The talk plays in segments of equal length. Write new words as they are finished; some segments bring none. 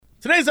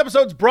Today's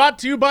episode's brought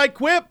to you by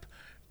Quip.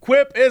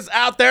 Quip is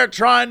out there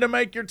trying to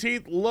make your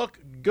teeth look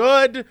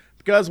good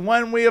because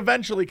when we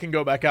eventually can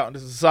go back out into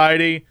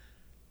society,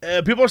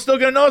 people are still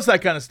going to notice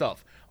that kind of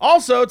stuff.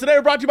 Also, today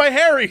we're brought to you by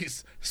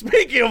Harry's.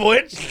 Speaking of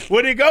which,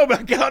 when you go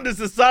back out into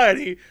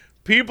society,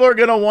 people are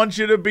going to want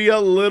you to be a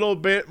little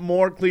bit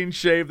more clean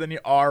shaved than you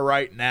are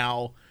right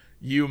now,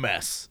 you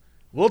mess.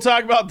 We'll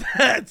talk about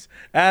that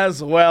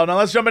as well. Now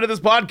let's jump into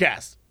this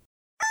podcast.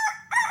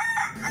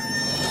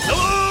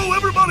 Hello,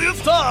 everybody,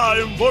 it's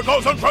time for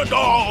Ghost and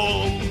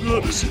Crendog.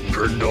 Ghost and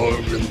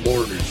Crendog in the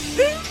morning.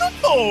 In the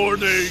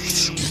morning.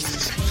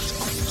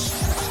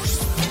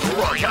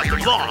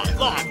 Broadcasting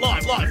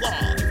live.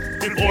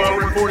 Before our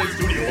recording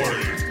studio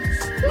audience.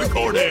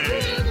 Recording.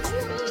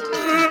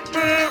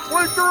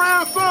 Wake your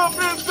ass up,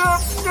 it's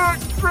up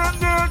next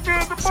Crendog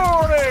in the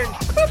morning.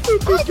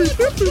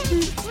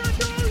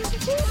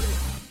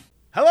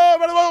 Hello,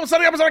 everybody. Welcome to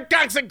Sunday episode of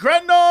Cox and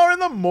Crendor in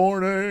the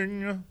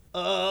morning.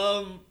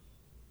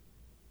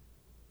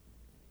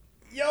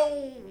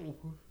 Yo.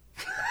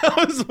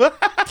 I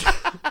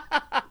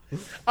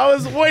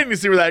was waiting to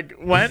see where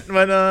that went,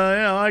 but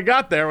I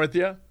got there with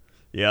you.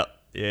 Yep.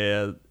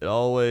 Yeah. It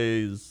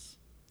always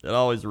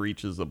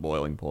reaches a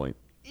boiling point.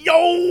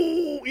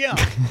 Yo. Yeah.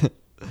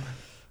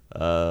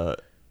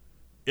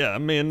 Yeah. I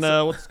mean,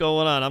 what's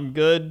going on? I'm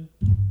good.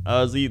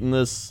 I was eating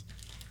this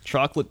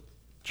chocolate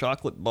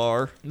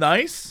bar.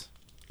 Nice.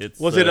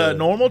 Was it a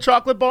normal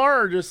chocolate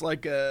bar or just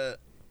like a?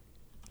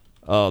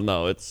 Oh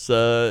no,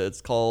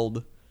 it's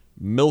called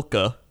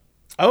Milka.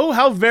 Oh,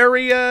 how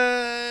very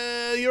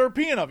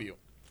European of you.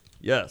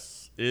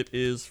 Yes, it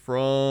is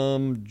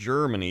from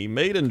Germany,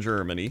 made in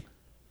Germany.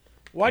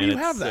 Why do you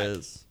have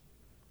that?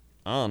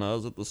 I don't know. I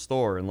was at the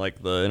store in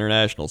like the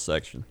international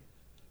section.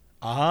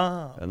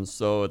 And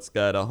so it's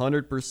got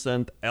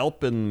 100%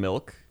 Alpen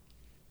milk.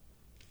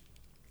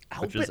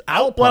 Which is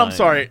Alpine. Well, I'm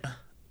sorry.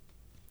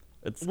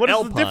 It's what is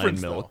Alpine the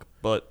difference, milk, though?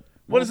 but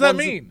what does that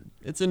mean?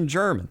 It's in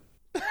German.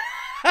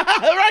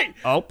 Right.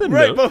 Alpen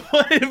right, milk.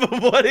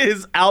 But what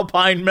is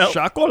Alpine milk?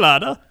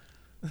 Chocolada.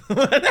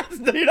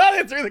 You're not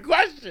answering the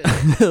question.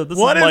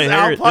 What is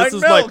Alpine This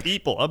is milk? my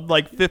people. I'm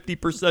like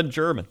 50%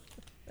 German.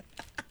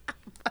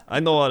 I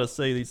know how to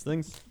say these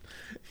things.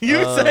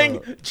 You saying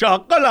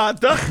chocolata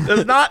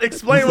does not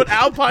explain what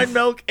Alpine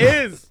milk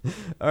is.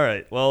 All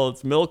right. Well,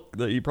 it's milk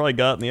that you probably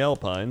got in the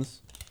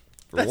Alpines,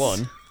 for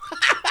one.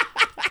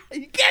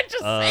 You can't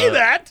just say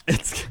that.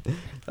 It's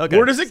okay.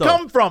 Where does it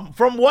come from?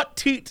 From what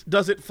teat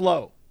does it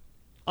flow?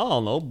 I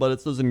don't know, but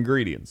it says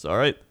ingredients, all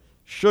right?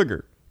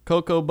 Sugar,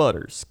 cocoa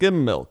butter,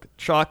 skim milk,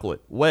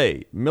 chocolate,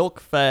 whey, milk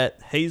fat,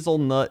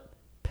 hazelnut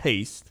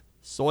paste,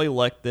 soy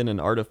lectin, and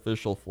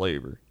artificial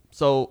flavor.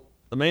 So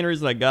the main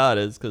reason I got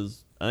it is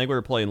because I think we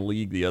were playing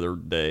League the other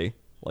day,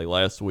 like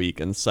last week,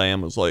 and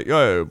Sam was like,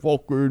 "Yeah,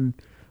 fucking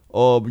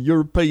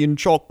European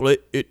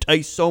chocolate, it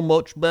tastes so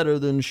much better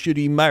than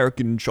shitty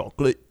American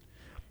chocolate."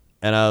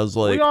 And I was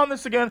like, Are we on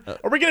this again?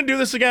 Are we going to do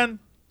this again?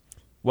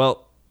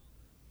 well,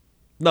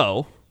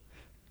 no.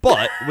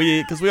 But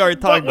because we already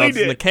talked about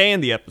this in the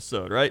candy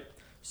episode, right?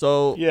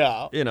 So,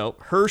 Yeah.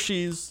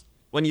 Hershey's,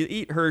 when you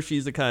eat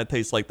Hershey's, it kind of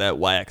tastes like that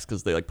wax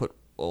because they like put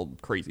all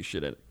crazy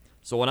shit in it.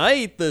 So when I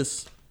eat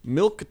this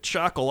milk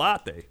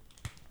chocolate,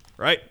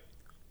 right?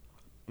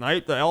 And I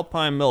eat the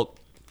Alpine milk.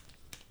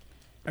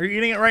 Are you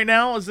eating it right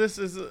now? Are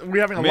we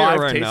having a I'm eating it live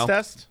right taste now.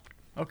 test?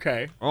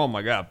 Okay. Oh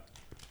my God.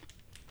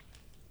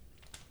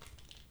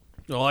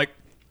 So like,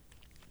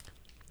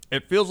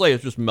 it feels like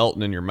it's just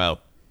melting in your mouth.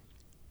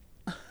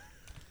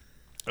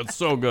 It's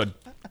so good.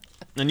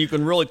 And you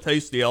can really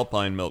taste the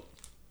Alpine milk.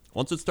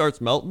 Once it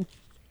starts melting,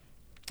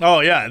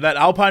 Oh, yeah. That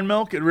Alpine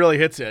milk, it really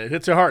hits you. It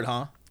hits you hard,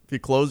 huh? if you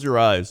close your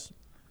eyes,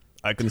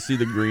 I can see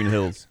the green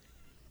hills.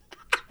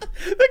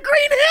 The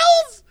Green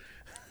Hills!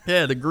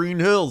 Yeah, the green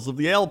hills of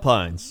the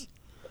Alpines.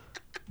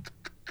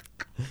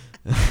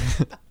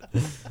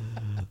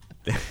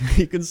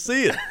 You can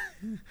see it.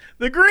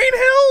 The Green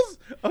Hills?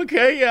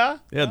 Okay, yeah.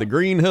 Yeah, the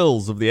green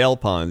hills of the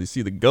Alpines. You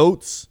see the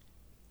goats,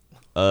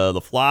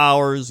 the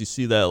flowers. You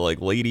see that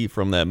like lady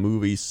from that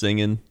movie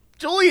singing.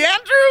 Julie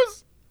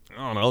Andrews?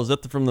 I don't know. Is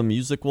that from the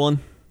music one?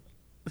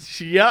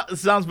 Yeah,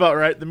 sounds about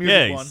right. The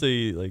music Yeah, one.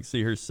 you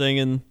see her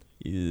singing,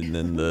 and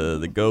then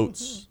the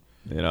goats.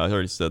 I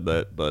already said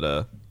that,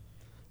 but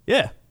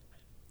yeah,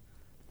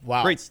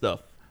 Wow. great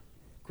stuff.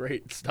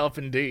 Great stuff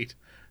indeed.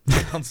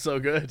 Sounds so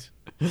good.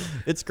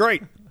 It's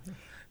great.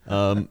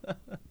 So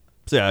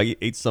yeah, I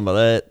ate some of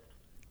that,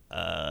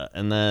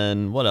 and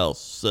then what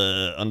else?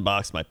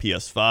 Unboxed my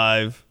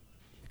PS5,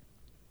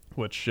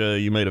 which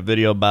you made a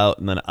video about,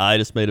 and then I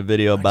just made a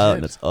video about,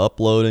 and it's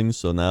uploading.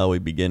 So now we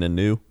begin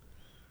anew.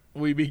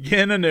 We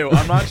begin anew.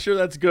 I'm not sure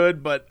that's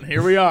good, but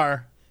here we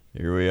are.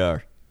 Here we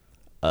are.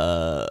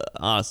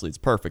 Honestly, it's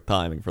perfect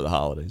timing for the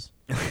holidays.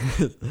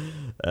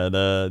 And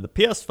the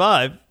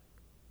PS5,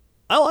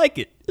 I like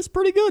it. It's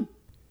pretty good.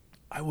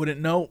 I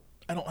wouldn't know.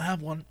 I don't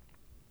have one.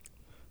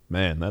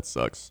 Man, that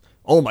sucks.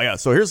 Oh my God.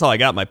 So here's how I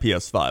got my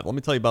PS5. Let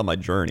me tell you about my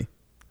journey.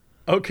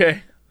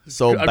 Okay.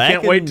 So I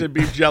can't wait to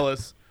be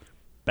jealous.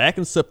 Back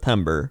in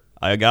September,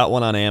 I got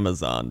one on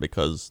Amazon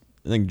because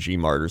I think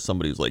Gmart or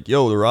somebody was like,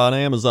 yo, they're on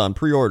Amazon,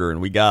 pre-order,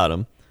 and we got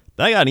them.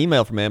 Then I got an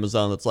email from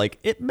Amazon that's like,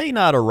 it may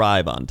not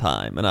arrive on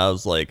time. And I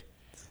was like,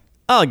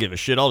 I don't give a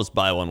shit. I'll just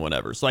buy one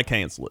whenever. So I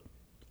cancel it.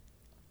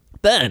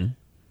 Then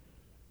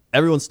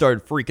everyone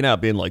started freaking out,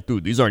 being like,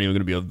 dude, these aren't even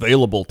going to be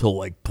available till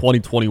like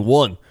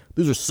 2021.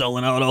 These are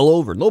selling out all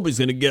over. Nobody's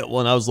going to get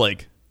one. I was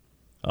like,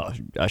 oh,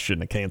 I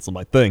shouldn't have canceled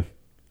my thing.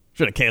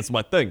 So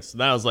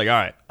then I was like, all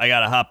right, I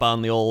got to hop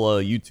on the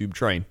old YouTube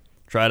train.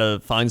 Try to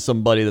find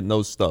somebody that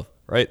knows stuff,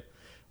 right?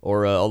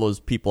 Or all those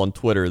people on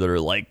Twitter that are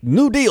like,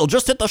 new deal,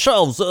 just hit the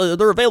shelves.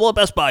 They're available at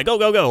Best Buy. Go,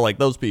 go, go. Like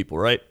those people,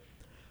 right?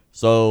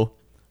 So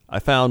I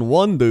found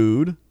one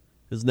dude.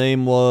 His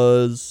name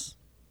was,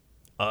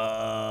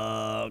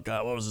 God,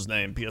 what was his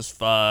name?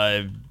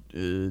 PS5.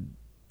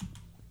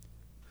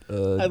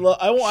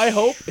 I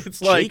hope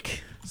it's like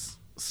Jake?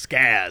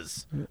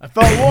 Skaz. I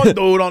found one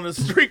dude on the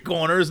street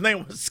corner. His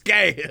name was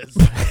Skaz,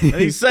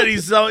 and he said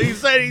he'd sell me a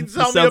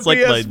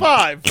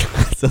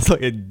PS5. Sounds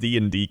like a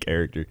D&D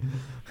character.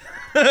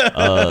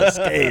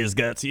 Skaz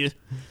got you.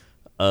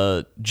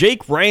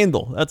 Jake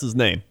Randall, that's his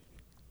name.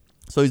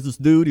 So he's this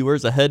dude. He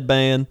wears a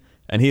headband,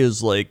 and he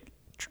is like,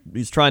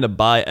 he's trying to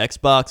buy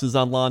Xboxes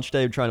on launch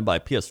day, trying to buy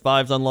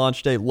PS5s on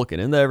launch day, looking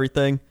into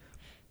everything.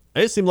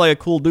 He seemed like a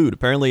cool dude.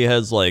 Apparently, he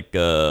has like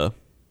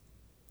cystic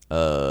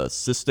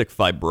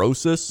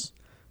fibrosis.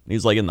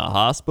 He's like in the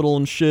hospital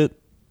and shit.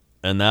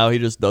 And now he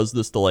just does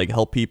this to like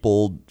help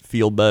people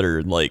feel better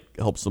and like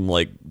helps them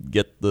like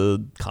get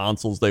the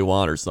consoles they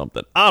want or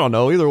something. I don't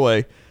know. Either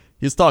way,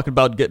 he's talking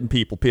about getting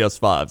people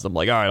PS5s. I'm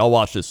like, all right, I'll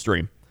watch this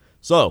stream.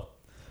 So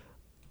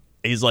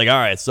he's like, all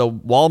right, so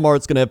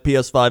Walmart's going to have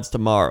PS5s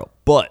tomorrow.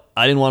 But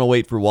I didn't want to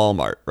wait for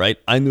Walmart, right?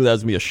 I knew that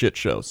was going to be a shit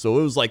show. So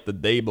it was like the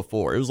day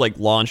before. It was like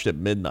launched at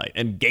midnight.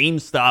 And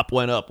GameStop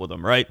went up with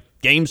them, right?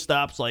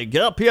 GameStop's like,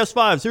 yeah,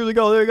 PS5s, here they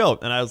go, there you go.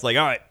 And I was like,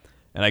 all right.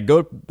 And I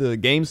go to the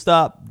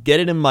GameStop,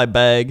 get it in my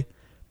bag.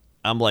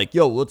 I'm like,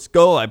 yo, let's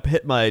go. I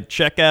hit my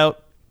checkout,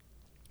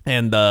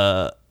 and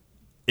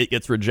it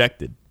gets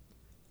rejected.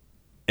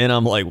 And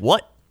I'm like,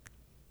 what?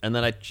 And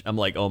then I'm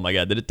like, oh, my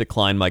God, did it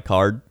decline my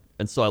card?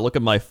 And so I look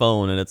at my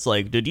phone, and it's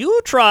like, did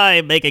you try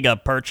making a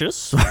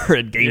purchase at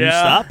GameStop?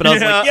 Yeah, And I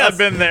was like, yes. I've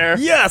been there.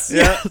 Yes,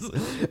 Yeah.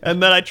 yes.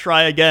 And then I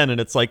try again, and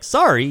it's like,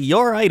 sorry,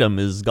 your item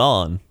is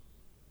gone.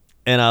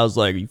 And I was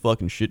like, are you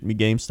fucking shitting me,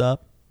 GameStop?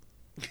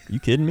 You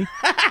kidding me?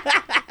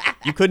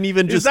 You couldn't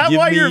even just Is that give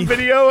why me... your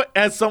video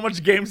has so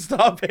much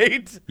GameStop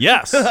hate?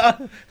 Yes.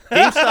 I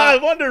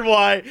GameStop... wondered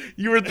why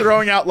you were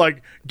throwing out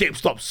like,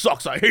 GameStop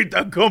sucks, I hate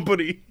that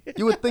company.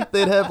 You would think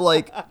they'd have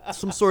like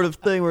some sort of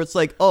thing where it's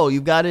like, oh, you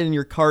got it in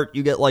your cart,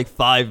 you get like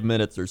 5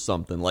 minutes or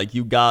something. Like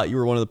you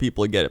were one of the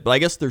people to get it. But I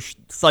guess their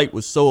site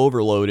was so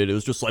overloaded, it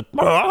was just like,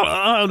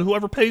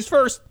 whoever pays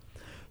first.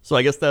 So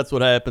I guess that's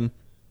what happened.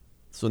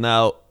 So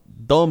now,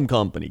 dumb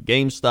company,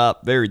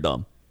 GameStop, very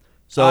dumb.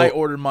 So I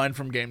ordered mine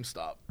from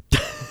GameStop.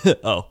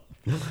 oh,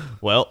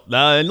 well,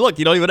 now and look,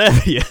 you don't even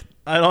have it yet.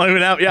 I don't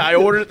even have. Yeah, I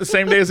ordered it the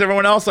same day as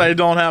everyone else. I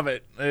don't have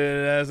it.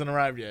 It hasn't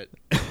arrived yet.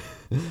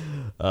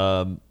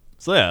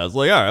 So yeah, I was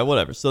like, all right,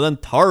 whatever. So then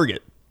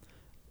Target,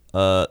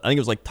 I think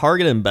it was like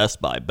Target and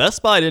Best Buy.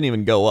 Best Buy didn't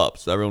even go up,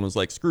 so everyone was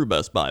like, screw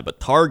Best Buy. But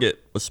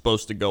Target was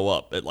supposed to go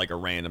up at like a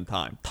random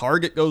time.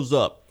 Target goes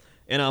up,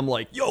 and I'm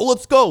like, yo,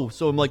 let's go.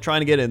 So I'm like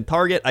trying to get it in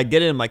Target. I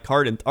get it in my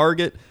cart in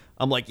Target.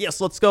 I'm like,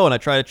 yes, let's go. And I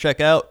try to check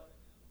out.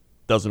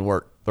 Doesn't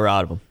work. They're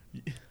out of them.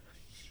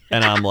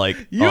 And I'm like,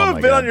 You oh have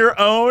my been God. on your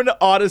own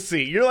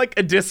odyssey. You're like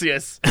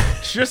Odysseus,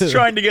 just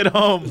trying to get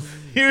home.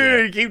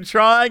 You keep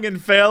trying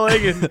and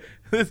failing. And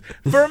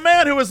for a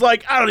man who was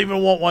like, I don't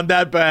even want one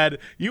that bad,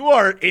 you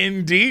are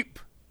in deep.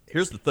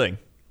 Here's the thing.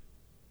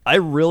 I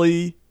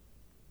really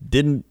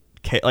didn't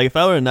care. Like, if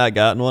I would have not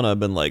gotten one, I'd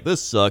been like,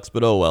 this sucks,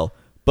 but oh well.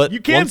 But You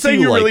can't once say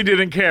you like, really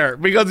didn't care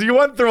because you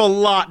went through a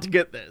lot to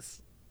get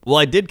this. Well,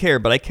 I did care,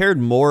 but I cared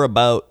more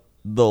about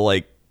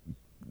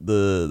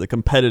the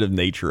competitive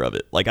nature of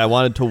it. Like, I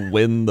wanted to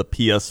win the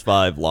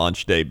PS5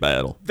 launch day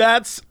battle.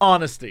 That's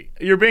honesty.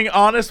 You're being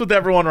honest with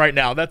everyone right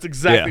now. That's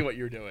exactly what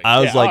you're doing. I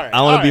was Yeah, like, all right,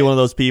 I want to all be right. one of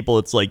those people.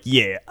 It's like,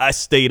 yeah, I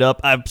stayed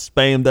up, I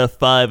spammed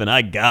F5, and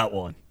I got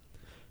one.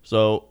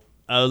 So,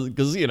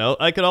 because,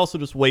 I could also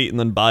just wait and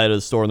then buy it at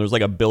a store, and there's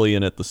like a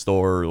billion at the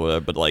store or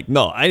whatever. But like,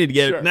 no, I need to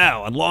get Sure. it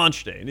now on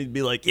launch day. I need to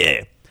be like,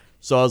 yeah.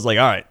 So I was like,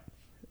 all right.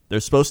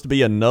 There's supposed to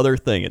be another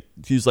thing.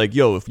 He's like,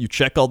 yo, if you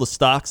check all the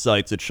stock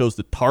sites, it shows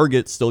that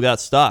Target still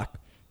got stock.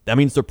 That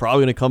means they're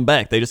probably going to come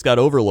back. They just got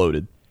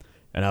overloaded.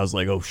 And I was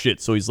like, oh,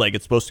 shit. So he's like,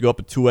 it's supposed to go up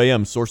at 2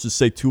 a.m. Sources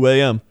say 2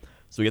 a.m.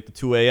 So we get to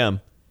 2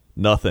 a.m.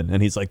 Nothing.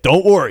 And he's like,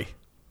 don't worry.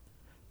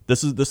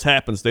 This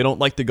happens. They don't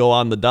like to go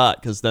on the dot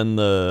because then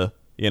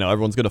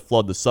everyone's going to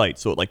flood the site.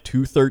 So at like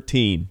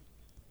 2:13,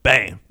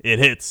 bam, it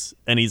hits.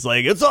 And he's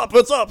like, it's up.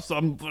 So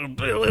I'm...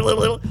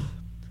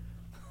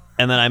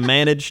 And then I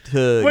managed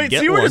to Wait, get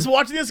so you were one. just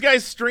watching this guy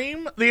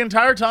stream the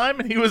entire time,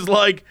 and he was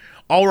like,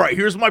 all right,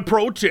 here's my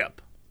pro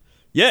tip.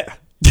 Yeah.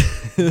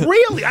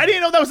 Really? I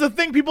didn't know that was a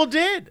thing people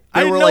did.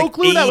 I had were no like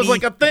clue that was 80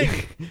 like a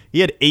thing. He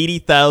had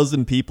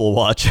 80,000 people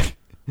watching.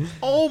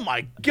 Oh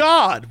my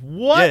God!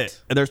 What? Yeah,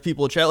 and there's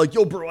people in chat like,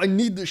 yo, bro, I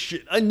need this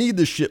shit. I need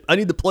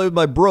to play with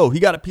my bro. He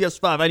got a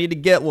PS5. I need to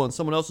get one.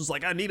 Someone else is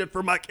like, I need it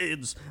for my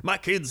kids. My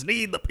kids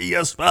need the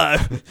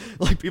PS5.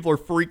 Like, people are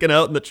freaking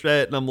out in the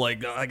chat, and I'm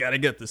like, oh, I gotta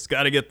get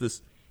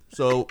this.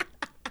 So,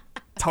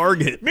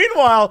 Target.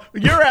 Meanwhile,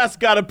 your ass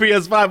got a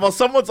PS5 while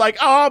someone's like,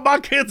 "Oh, my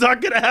kids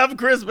aren't gonna have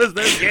Christmas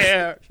this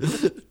year."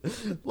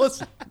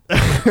 Listen, all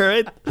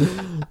right.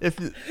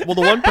 The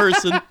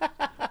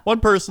one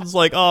person's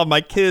like, "Oh,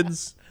 my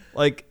kids,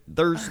 like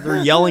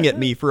they're yelling at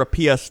me for a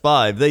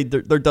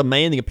PS5. They're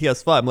demanding a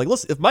PS5." I'm like,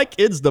 "Listen, if my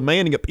kid's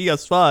demanding a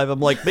PS5,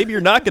 I'm like, maybe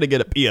you're not gonna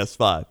get a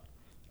PS5,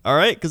 all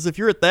right? Because if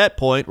you're at that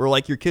point where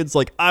like your kid's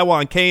like, I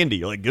want candy,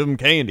 you're like, give them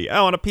candy.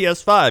 I want a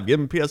PS5, give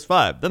them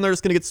PS5. Then they're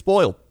just gonna get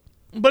spoiled."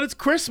 But it's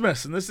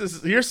Christmas, and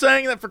you're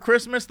saying that for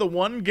Christmas, the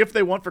one gift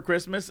they want for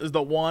Christmas is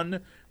the one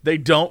they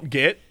don't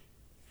get.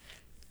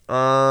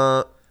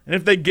 And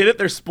if they get it,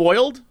 they're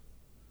spoiled.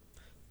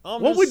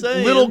 What would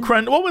little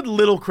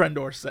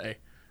Crendor say?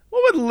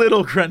 What would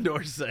little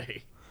Crendor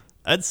say?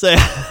 I'd say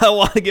I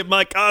want to get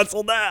my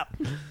console now.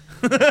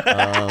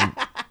 Little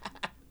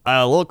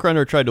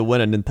Crendor tried to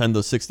win a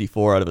Nintendo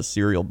 64 out of a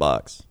cereal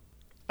box.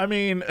 I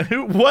mean,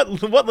 what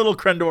little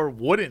Crendor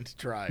wouldn't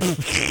try?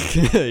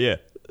 Yeah.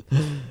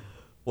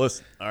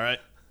 Listen, all right.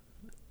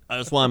 I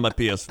just wanted my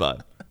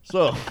PS5.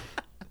 So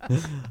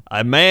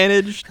I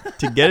managed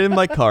to get it in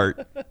my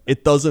cart.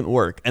 It doesn't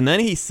work. And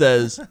then he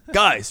says,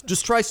 guys,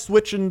 just try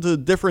switching to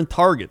different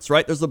Targets,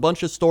 right? There's a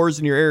bunch of stores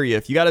in your area.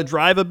 If you got to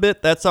drive a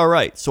bit, that's all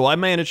right. So I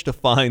managed to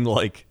find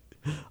like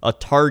a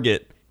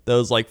Target that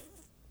was like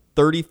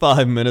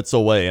 35 minutes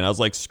away. And I was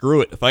like, screw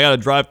it. If I got to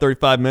drive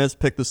 35 minutes,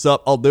 pick this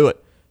up, I'll do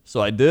it.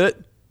 So I did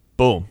it.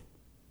 Boom.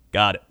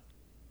 Got it.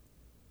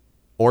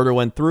 Order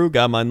went through,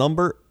 got my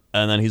number.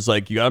 And then he's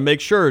like, you got to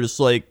make sure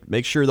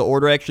the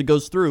order actually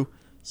goes through.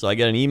 So I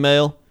get an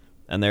email,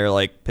 and they're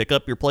like, pick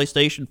up your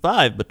PlayStation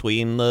 5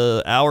 between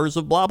the hours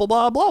of blah, blah,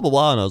 blah, blah, blah,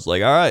 blah. And I was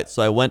like, all right.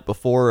 So I went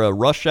before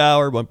rush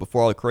hour, went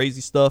before all the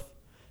crazy stuff.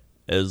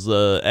 It was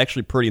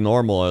actually pretty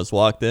normal. I just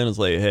walked in, I was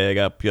like, hey, I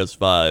got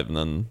PS5. And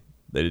then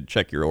they did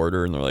check your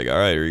order, and they're like, all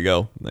right, here you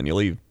go. And then you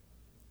leave.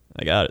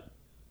 I got it.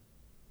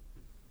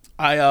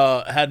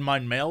 I had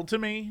mine mailed to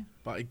me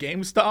by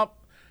GameStop.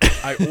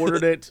 I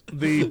ordered it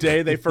the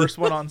day they first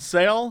went on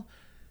sale,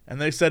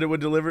 and they said it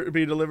would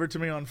be delivered to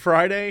me on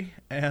Friday,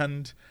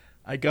 and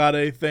I got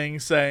a thing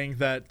saying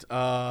that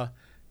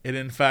it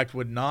in fact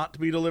would not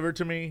be delivered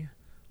to me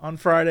on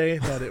Friday,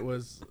 that it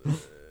was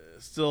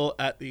still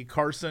at the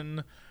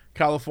Carson,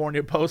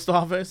 California post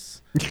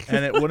office,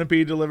 and it wouldn't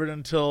be delivered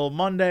until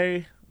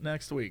Monday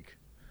next week.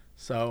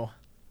 So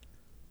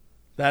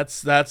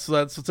that's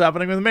what's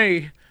happening with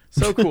me.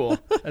 So cool.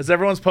 As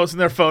everyone's posting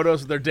their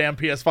photos of their damn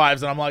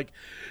PS5s, and I'm like,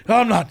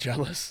 I'm not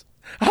jealous.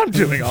 I'm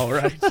doing all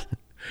right.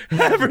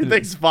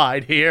 Everything's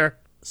fine here.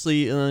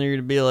 See, and then you're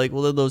going to be like,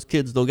 well, then those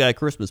kids don't got a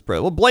Christmas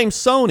present. Well, blame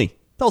Sony.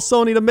 Tell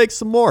Sony to make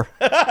some more.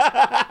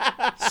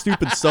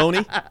 Stupid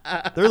Sony.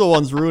 They're the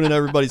ones ruining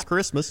everybody's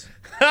Christmas.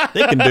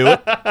 They can do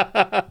it.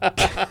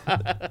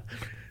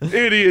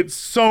 Idiot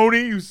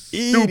Sony, you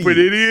stupid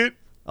idiot.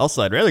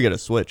 Also, I'd rather get a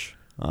Switch,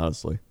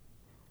 honestly.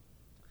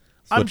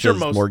 I'm sure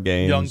has most more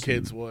games young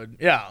kids would.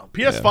 Yeah,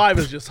 PS5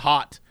 is just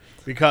hot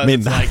because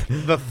it's like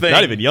the thing.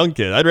 Not even young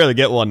kids. I'd rather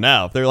get one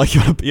now. If they're like,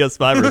 you want a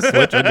PS5 or a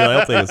Switch, I'd be like,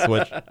 I'll take a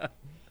Switch.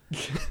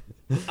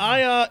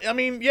 I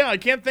mean, yeah, I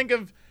can't think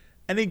of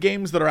any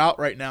games that are out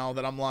right now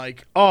that I'm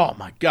like, oh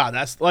my God,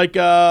 that's like,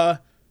 I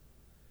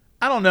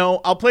don't know.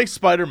 I'll play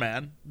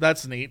Spider-Man.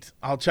 That's neat.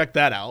 I'll check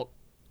that out.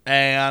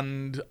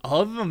 And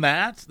other than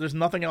that, there's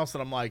nothing else that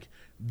I'm like,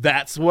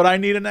 that's what I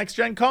need a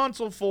next-gen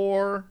console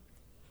for.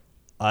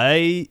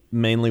 I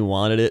mainly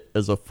wanted it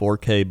as a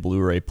 4K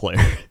Blu-ray player.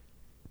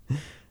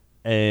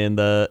 And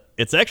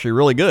it's actually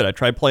really good. I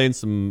tried playing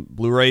some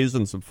Blu-rays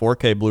and some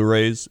 4K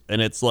Blu-rays, and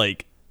it's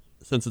like,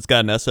 since it's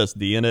got an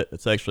SSD in it,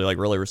 it's actually like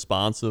really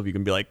responsive. You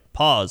can be like,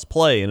 pause,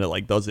 play, and it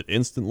like does it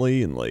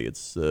instantly, and like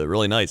it's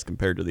really nice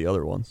compared to the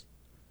other ones.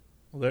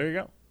 Well, there you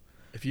go.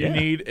 If you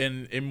need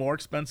a more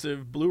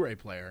expensive Blu-ray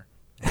player,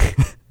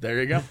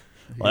 there you go.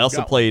 Well, I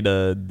also played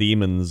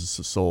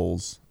Demon's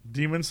Souls.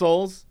 Demon's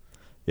Souls?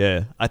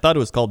 Yeah, I thought it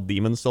was called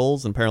Demon's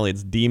Souls, and apparently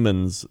it's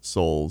Demon's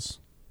Souls.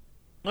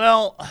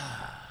 Well,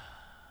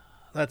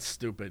 that's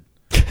stupid.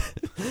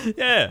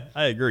 Yeah,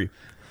 I agree.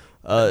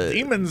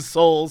 Demon's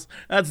Souls,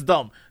 that's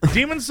dumb.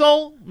 Demon's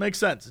Soul makes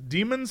sense.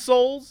 Demon's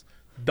Souls,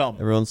 dumb.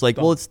 Everyone's like,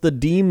 dumb. well, it's the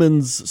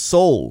Demon's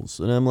Souls.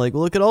 And I'm like,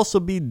 well, it could also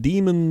be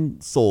Demon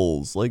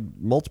Souls, like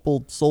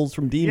multiple souls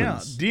from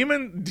demons. Yeah,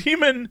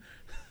 demon.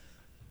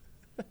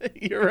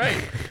 You're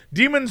right.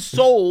 Demon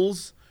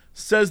Souls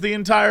says the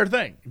entire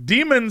thing.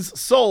 Demon's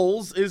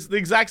Souls is the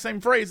exact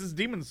same phrase as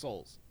Demon's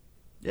Souls.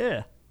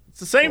 Yeah. It's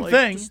the same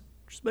thing.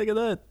 Just make it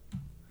that.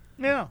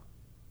 Yeah.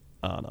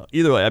 I don't know.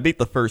 Either way, I beat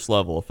the first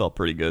level. It felt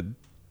pretty good.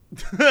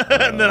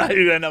 And then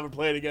I never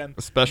play it again.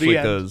 Especially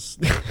because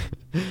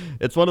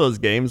It's one of those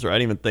games where I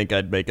didn't even think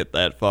I'd make it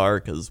that far,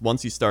 because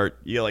once you start,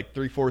 you get like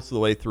 3/4 of the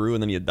way through,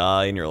 and then you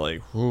die, and you're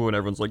like, whoo, and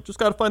everyone's like, just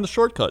gotta find the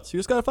shortcuts. You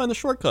just gotta find the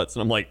shortcuts.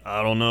 And I'm like,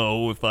 I don't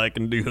know if I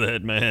can do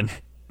that, man.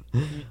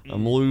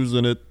 I'm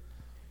losing it.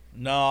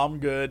 No, I'm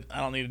good. I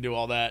don't need to do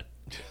all that.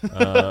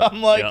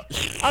 I'm like,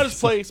 I'll just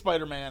play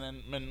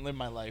Spider-Man and live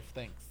my life.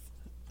 Thanks.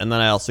 And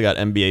then I also got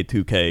NBA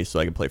 2K, so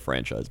I can play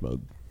franchise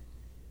mode.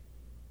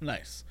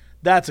 Nice.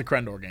 That's a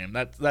Crendor game.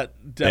 That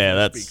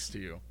definitely speaks to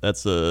you.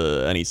 That's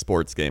any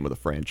sports game with a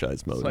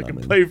franchise mode. So I can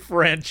play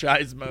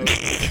franchise mode.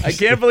 I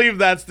can't believe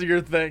that's your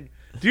thing.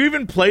 Do you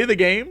even play the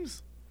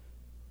games?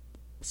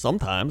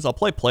 Sometimes. I'll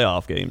play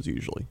playoff games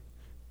usually.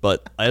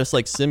 But I just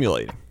like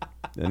simulating.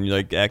 And you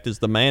like act as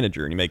the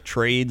manager, and you make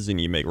trades,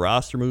 and you make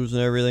roster moves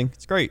and everything.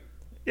 It's great.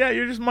 Yeah,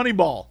 you're just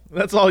Moneyball.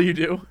 That's all you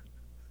do.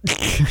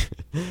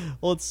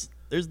 Well,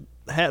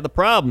 the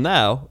problem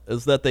now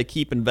is that they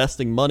keep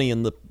investing money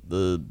in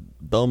the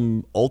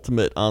dumb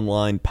ultimate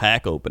online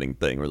pack opening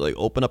thing, where they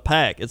open a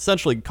pack. It's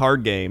essentially a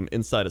card game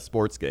inside a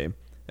sports game.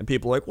 And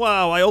people are like,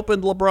 wow, I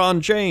opened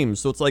LeBron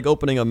James. So it's like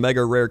opening a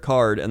mega rare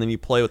card, and then you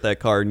play with that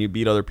card and you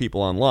beat other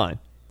people online.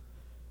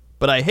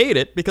 But I hate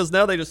it because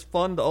now they just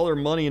fund all their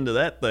money into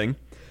that thing.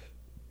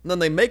 And then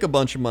they make a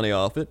bunch of money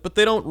off it, but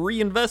they don't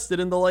reinvest it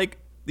into like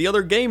the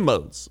other game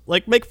modes.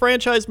 Like, make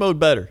franchise mode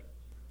better.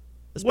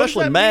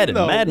 Especially Madden.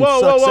 Madden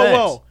sucks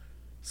ass.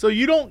 So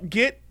you don't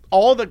get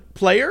all the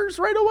players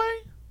right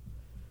away?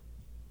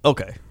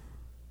 Okay.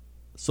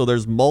 So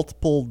there's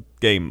multiple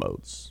game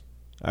modes.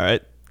 All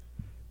right.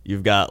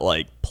 You've got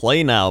like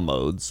play now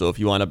mode. So if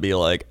you want to be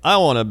like, I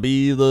want to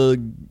be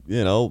the,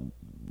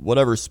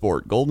 whatever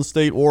sport, Golden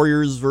State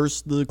Warriors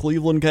versus the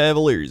Cleveland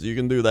Cavaliers, you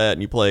can do that,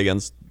 and you play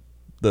against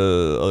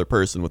the other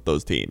person with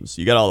those teams.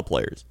 You got all the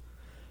players.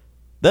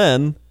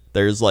 Then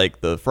there's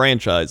like the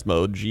franchise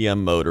mode,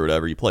 GM mode or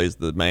whatever. You play as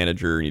the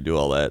manager and you do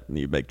all that, and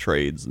you make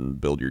trades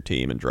and build your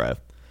team and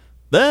draft.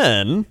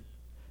 Then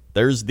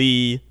there's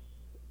the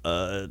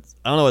I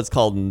don't know what it's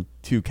called in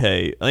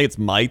 2K. I think it's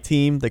My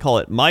Team. They call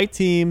it My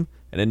Team,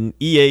 and in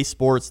EA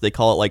Sports they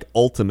call it like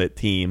Ultimate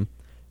Team.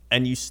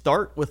 And you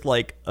start with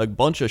like a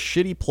bunch of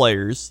shitty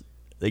players.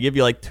 They give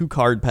you like 2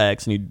 card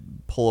packs, and you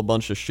pull a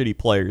bunch of shitty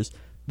players.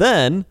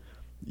 Then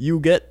you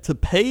get to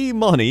pay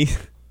money,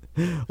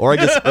 or I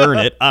guess earn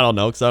it. I don't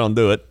know, because I don't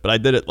do it. But I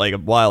did it like a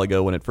while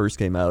ago when it first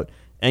came out.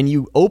 And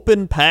you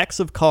open packs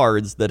of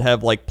cards that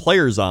have like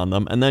players on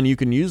them, and then you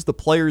can use the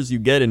players you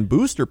get in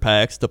booster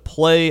packs to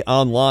play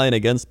online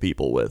against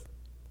people with.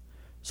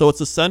 So it's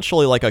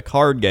essentially like a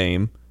card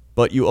game,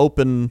 but you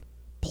open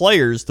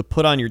players to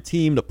put on your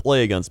team to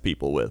play against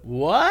people with.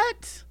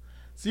 What?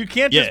 So you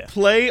can't just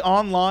play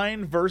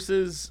online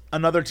versus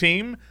another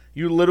team?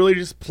 You literally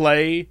just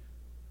play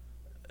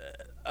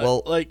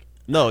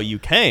no, you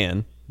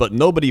can, but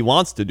nobody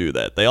wants to do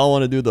that. They all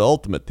want to do the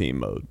Ultimate Team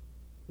mode.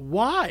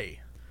 Why?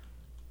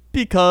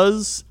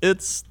 Because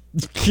it's,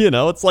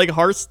 it's like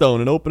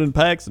Hearthstone and opening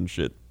packs and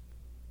shit.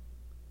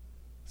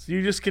 So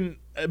you just can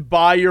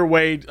buy your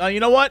way. You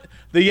know what?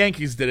 The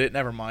Yankees did it.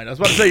 Never mind. I was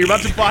about to say, you're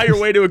about to buy your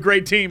way to a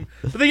great team.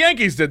 But the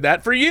Yankees did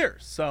that for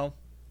years. So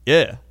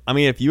yeah. I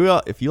mean, if you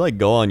like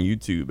go on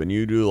YouTube and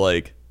you do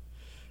like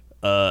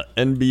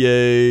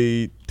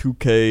NBA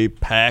 2K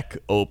pack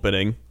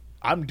opening.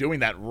 I'm doing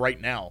that right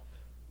now.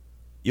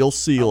 You'll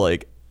see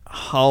like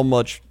how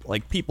much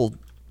like people,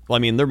 I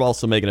mean, they're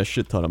also making a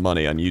shit ton of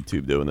money on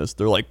YouTube doing this.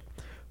 They're like,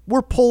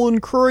 we're pulling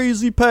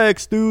crazy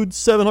packs, dude.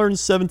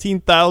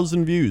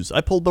 717,000 views.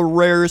 I pulled the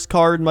rarest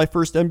card in my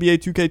first NBA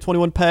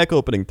 2K21 pack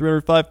opening.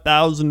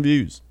 305,000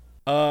 views.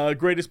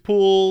 Greatest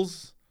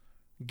pools.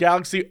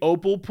 Galaxy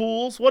Opal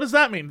pools. What does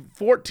that mean?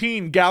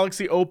 14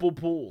 Galaxy Opal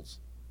pools.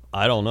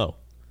 I don't know.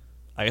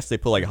 I guess they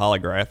put like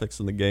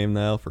holographics in the game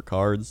now for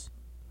cards.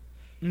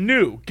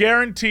 New.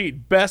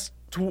 Guaranteed. Best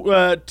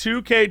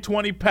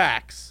 2K20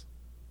 packs.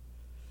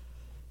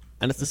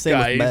 And it's the same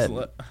with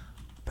Madden.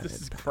 This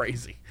is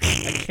crazy.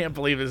 I can't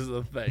believe this is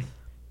a thing.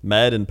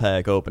 Madden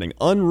pack opening.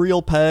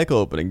 Unreal pack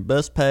opening.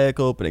 Best pack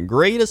opening.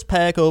 Greatest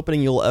pack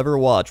opening you'll ever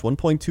watch.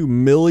 1.2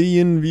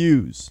 million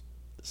views.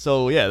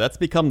 So, yeah, that's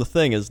become the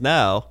thing, is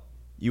now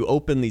you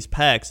open these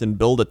packs and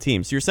build a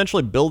team. So you're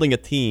essentially building a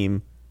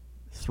team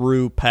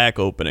through pack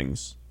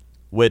openings,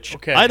 which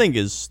I think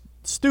is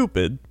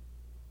stupid,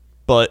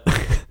 but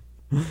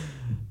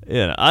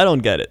I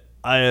don't get it.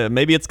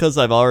 Maybe it's because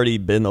I've already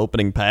been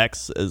opening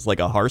packs as like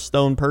a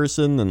Hearthstone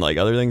person and like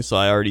other things, so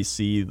I already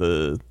see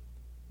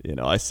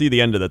I see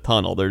the end of the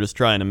tunnel. They're just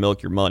trying to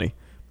milk your money.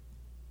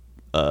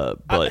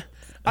 But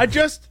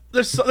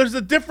there's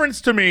a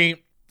difference to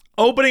me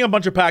opening a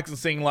bunch of packs and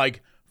seeing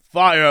like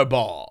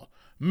Fireball,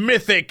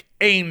 Mythic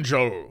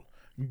Angel,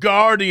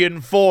 Guardian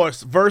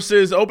Force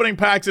versus opening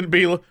packs and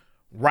be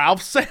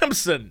Ralph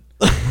Sampson,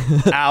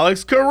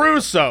 Alex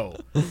Caruso,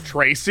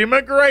 Tracy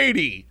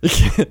McGrady,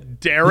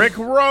 Derrick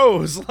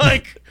Rose.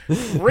 Like,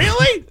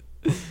 really?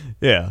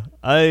 Yeah,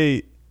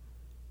 I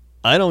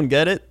don't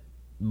get it,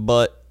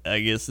 but I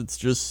guess it's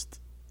just,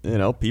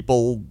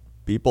 people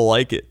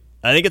like it.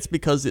 I think it's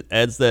because it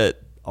adds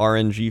that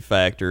RNG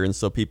factor, and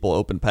so people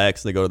open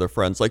packs and they go to their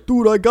friends like,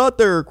 dude, I got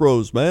Derrick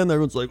Rose, man.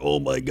 Everyone's like, oh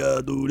my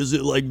god, dude, is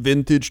it like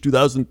vintage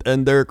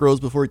 2010 Derrick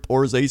Rose before he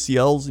tore his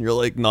ACLs? And you're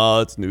like,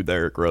 nah, it's new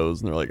Derrick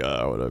Rose. And they're like,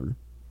 whatever.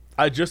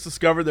 I just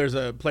discovered there's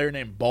a player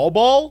named Ball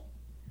Ball.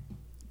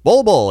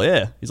 Bol Bol,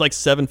 yeah. He's like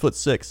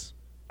 7'6".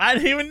 I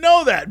didn't even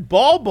know that.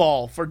 Ball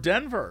Ball for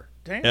Denver.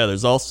 Damn. Yeah,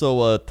 there's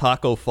also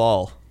Taco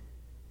Fall.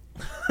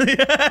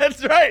 Yeah,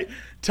 that's right.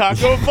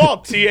 Taco Fall.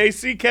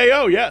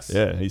 Tacko, yes.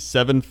 Yeah, he's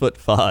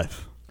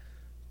 7'5".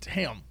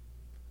 Damn.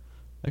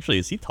 Actually,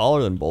 is he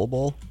taller than Bol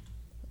Bol?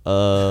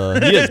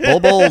 He is. Bol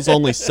Bol's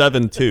only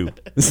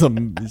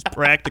 7'2". He's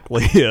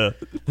practically, Yeah.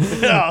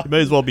 he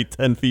may as well be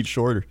 10 feet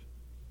shorter.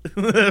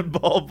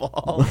 Ball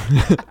Ball.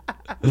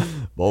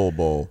 Bol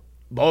Bol.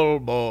 Ball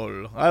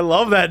Ball. I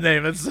love that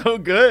name. It's so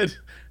good.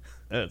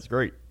 Yeah, it's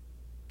great.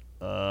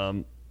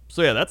 So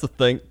yeah, that's a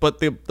thing. But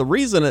the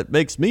reason it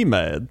makes me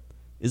mad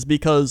is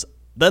because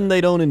then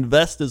they don't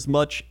invest as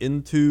much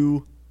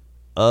into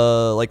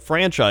like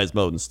franchise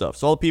mode and stuff.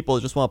 So all the people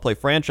that just want to play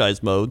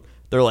franchise mode,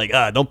 they're like,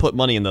 don't put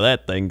money into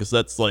that thing because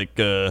that's like,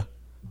 we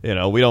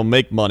don't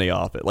make money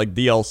off it, like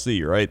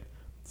DLC, right?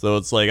 So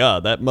it's like,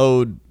 that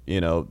mode,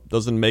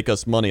 doesn't make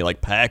us money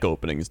like pack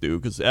openings do,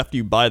 because after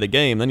you buy the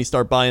game, then you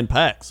start buying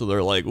packs. So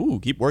they're like, ooh,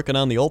 keep working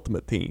on the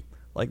Ultimate Team.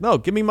 Like, no,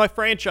 give me my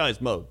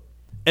franchise mode.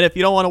 And if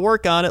you don't want to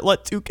work on it,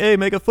 let 2K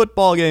make a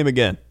football game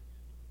again.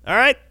 All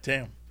right?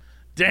 Damn.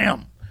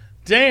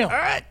 All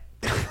right.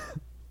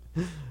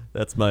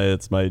 That's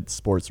my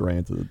sports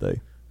rant of the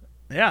day.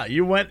 Yeah,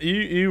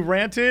 you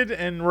ranted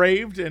and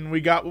raved, and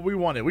we got what we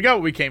wanted. We got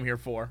what we came here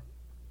for.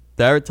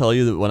 Did I ever tell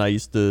you that when I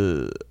used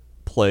to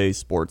play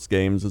sports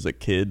games as a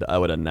kid, I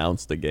would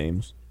announce the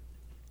games?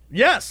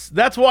 Yes,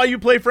 that's why you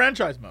play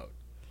franchise mode.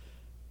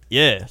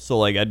 Yeah, so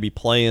like I'd be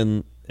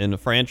playing in the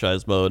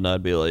franchise mode, and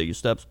I'd be like, he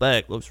steps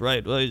back, looks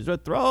right, well, he's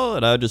right, throw,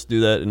 and I'd just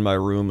do that in my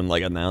room and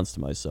like announce to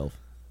myself.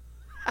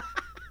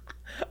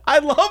 I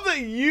love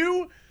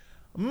that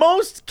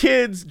most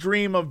kids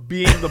dream of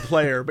being the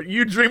player, but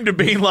you dreamed of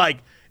being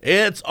like,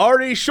 it's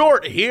Artie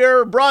Short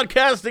here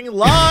broadcasting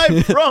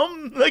live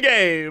from the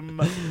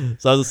game.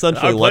 So I was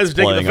essentially Our players let's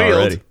taking the playing field.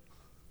 already.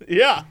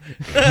 Yeah,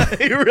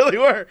 you really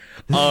were.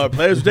 Our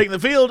players are taking the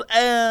field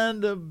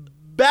and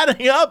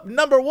batting up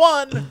number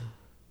 1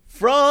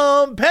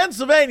 from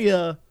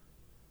Pennsylvania,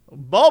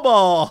 Ball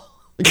Ball.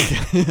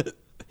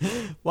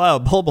 Wow,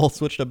 Bol Bol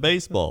switched to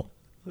baseball.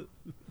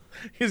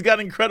 He's got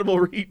incredible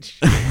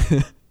reach.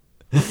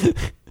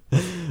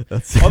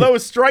 Although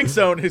his strike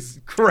zone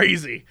is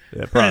crazy.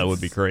 Yeah, it probably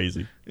would be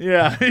crazy.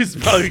 Yeah, he's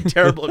probably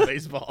terrible at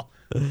baseball.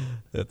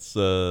 It's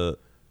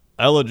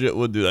I legit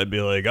would do that. I'd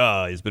be like,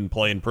 he's been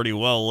playing pretty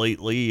well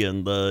lately,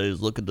 and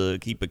he's looking to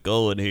keep it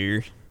going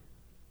here.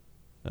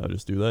 I'll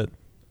just do that.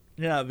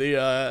 Yeah,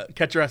 the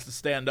catcher has to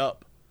stand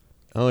up.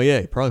 Oh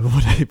yeah, he probably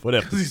would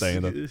have to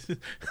stand up.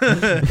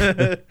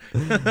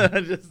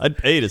 I'd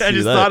pay to see that. I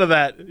just thought of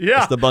that. Yeah,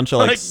 just a bunch of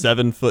like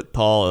 7 foot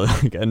tall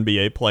like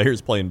NBA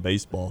players playing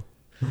baseball.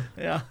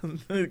 Yeah,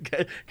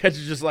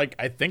 catcher's just like,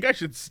 I think I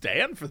should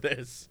stand for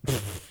this.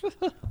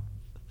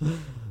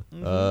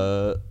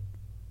 So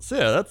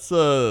yeah, that's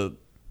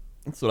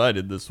what I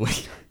did this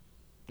week.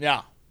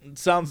 Yeah, it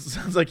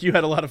sounds like you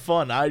had a lot of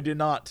fun. I did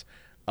not.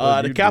 What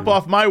To did you cap do?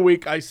 off my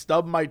week, I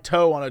stubbed my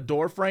toe on a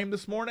door frame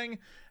this morning,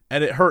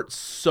 and it hurt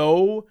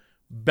so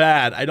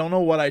bad. I don't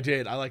know what I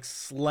did. I like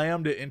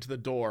slammed it into the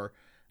door,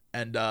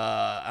 and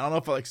I don't know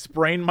if I like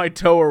sprained my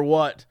toe or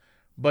what,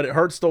 but it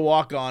hurts to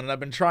walk on, and I've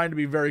been trying to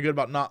be very good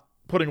about not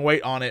putting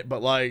weight on it,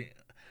 but like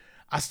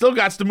I still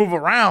got to move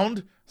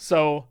around,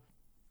 so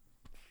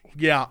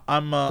yeah,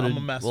 I'm a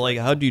mess. Well, like,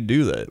 how'd you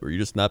do that? Were you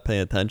just not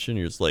paying attention?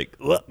 You're just like,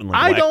 "What?" And, like,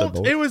 I whack the don't.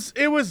 door?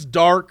 It was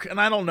dark, and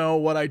I don't know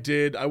what I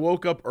did. I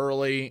woke up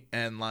early,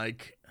 and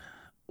like,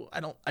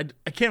 I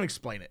can't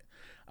explain it.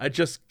 I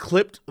just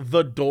clipped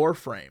the door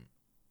frame,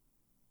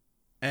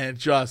 and it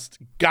just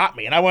got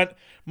me. And I went,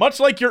 much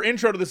like your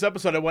intro to this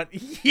episode, I went,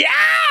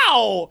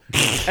 yow!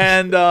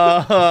 And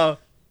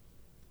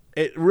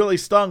it really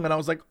stung, and I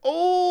was like,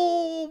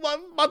 oh,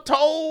 my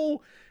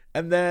toe.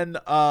 And then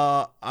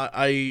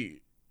I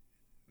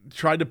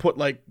tried to put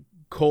like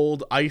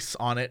cold ice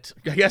on it.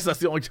 I guess that's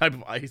the only type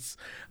of ice.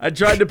 I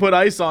tried to put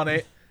ice on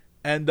it,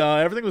 and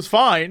everything was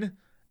fine.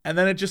 And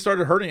then it just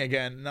started hurting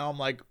again. Now I'm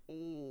like,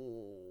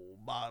 oh,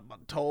 my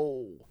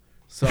toe.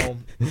 So,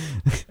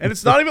 and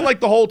it's not even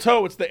like the whole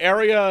toe. It's the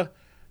area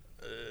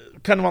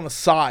kind of on the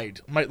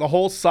side, the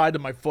whole side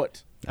of my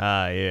foot.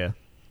 Yeah.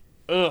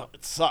 Ugh,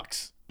 it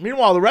sucks.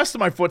 Meanwhile, the rest of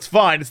my foot's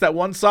fine. It's that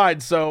one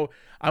side, so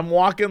I'm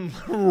walking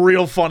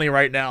real funny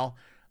right now.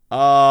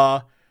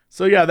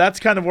 So yeah, that's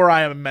kind of where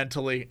I am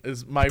mentally.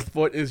 Is my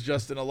foot is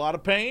just in a lot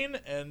of pain,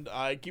 and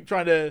I keep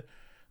trying to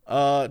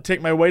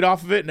take my weight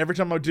off of it, and every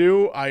time I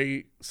do,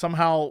 I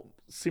somehow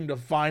seem to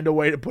find a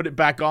way to put it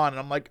back on, and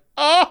I'm like,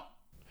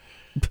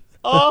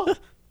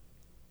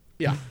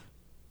 yeah.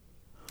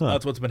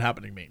 That's what's been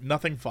happening to me.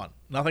 Nothing fun.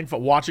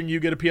 Watching you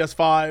get a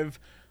PS5,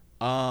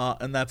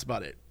 and that's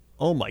about it.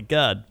 Oh my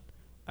god.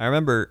 I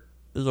remember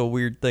there's a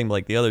weird thing,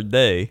 like the other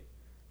day,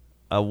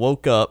 I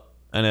woke up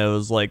and it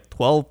was like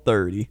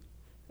 12:30.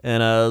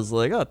 And I was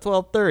like, oh,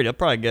 12:30, I'll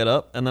probably get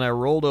up. And then I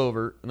rolled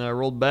over, and I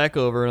rolled back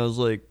over, and I was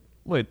like,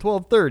 wait,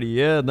 12:30,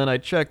 yeah. And then I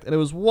checked, and it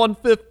was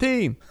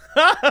 1:15.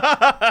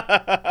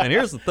 And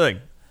here's the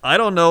thing. I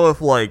don't know if,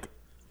 like,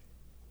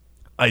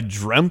 I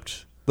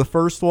dreamt the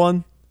first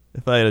one,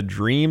 if I had a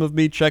dream of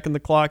me checking the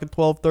clock at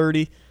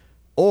 12:30,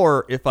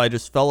 or if I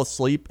just fell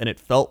asleep and it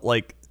felt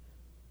like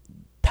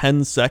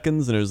 10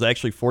 seconds and it was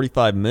actually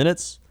 45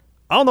 minutes.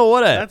 I don't know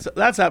what happened.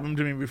 That's happened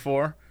to me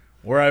before,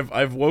 where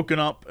I've woken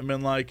up and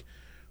been like,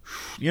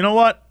 you know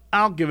what?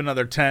 I'll give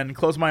another 10,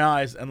 close my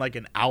eyes, and like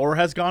an hour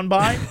has gone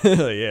by.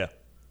 Yeah.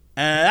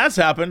 And that's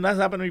happened. That's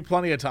happened to me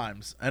plenty of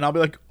times. And I'll be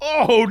like,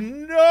 oh,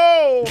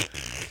 no.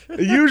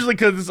 Usually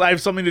because I have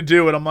something to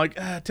do, and I'm like,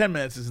 10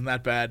 minutes isn't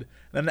that bad.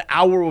 And then an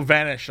hour will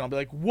vanish, and I'll be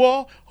like,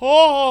 whoa,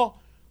 oh.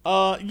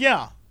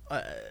 Yeah.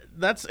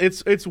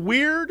 It's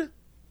weird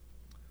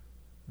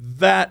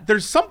that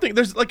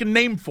there's like a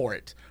name for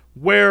it,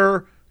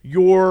 where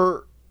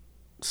your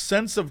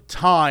sense of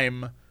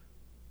time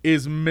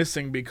is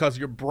missing because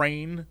your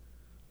brain,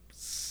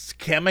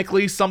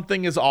 chemically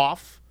something is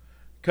off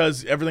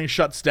because everything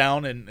shuts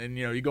down and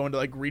you go into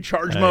like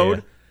recharge mode.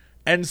 Yeah.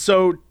 And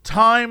so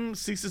time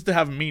ceases to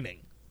have meaning.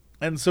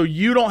 And so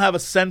you don't have a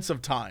sense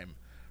of time,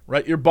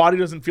 right? Your body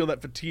doesn't feel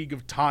that fatigue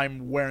of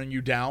time wearing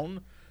you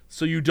down.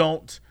 So you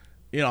don't,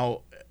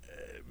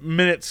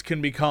 minutes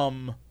can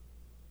become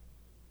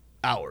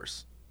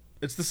hours.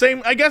 It's the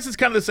same, I guess it's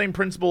kind of the same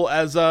principle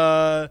as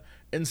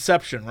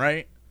Inception,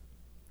 right?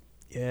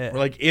 Yeah. Or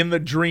like in the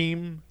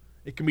dream,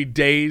 it can be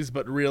days,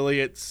 but really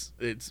it's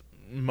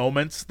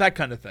moments, that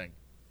kind of thing.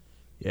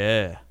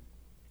 Yeah.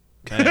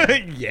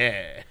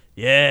 Yeah.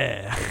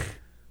 Yeah.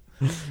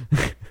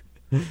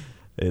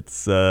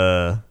 It's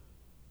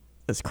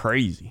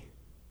crazy.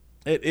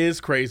 It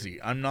is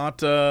crazy. I'm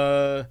not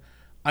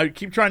I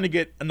keep trying to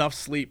get enough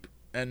sleep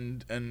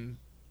and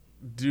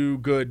do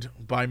good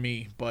by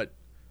me, but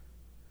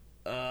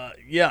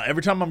yeah,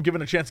 every time I'm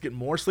given a chance to get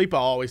more sleep,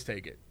 I'll always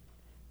take it.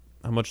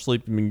 How much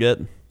sleep have you been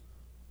getting?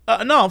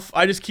 Enough.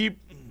 I just keep,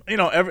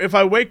 if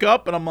I wake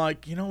up and I'm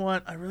like, you know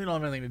what, I really don't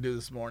have anything to do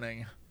this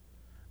morning.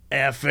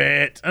 F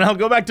it. And I'll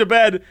go back to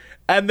bed,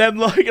 and then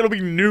like it'll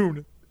be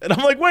noon. And I'm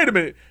like, wait a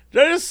minute,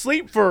 did I just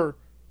sleep for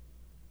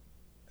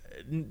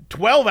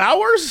 12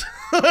 hours?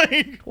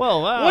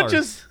 12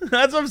 hours.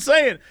 That's what I'm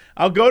saying.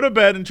 I'll go to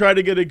bed and try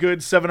to get a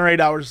good 7 or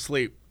 8 hours of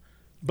sleep.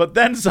 But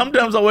then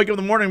sometimes I'll wake up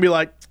in the morning and be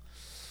like,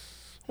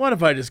 what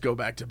if I just go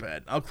back to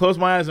bed? I'll close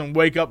my eyes and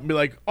wake up and be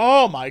like,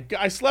 oh my God,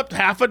 I slept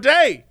half a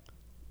day.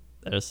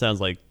 That just sounds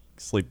like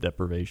sleep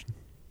deprivation.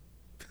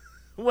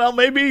 Well,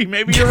 maybe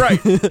you're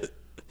right.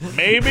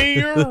 Maybe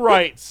you're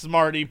right,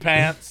 smarty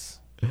pants.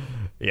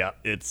 Yeah,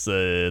 it's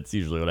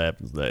usually what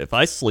happens. If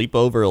I sleep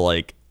over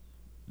like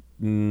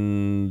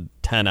 10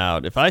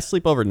 out, if I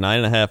sleep over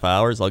 9.5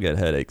 hours, I'll get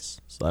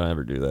headaches. So I don't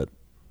ever do that.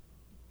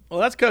 Well,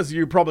 that's because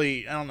you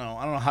probably, I don't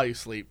know how you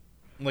sleep.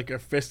 Like a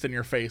fist in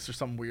your face or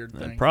some weird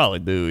thing. I probably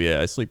do,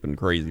 yeah. I sleep in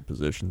crazy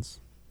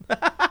positions.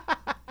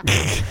 I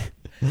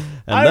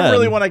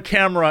really want a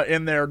camera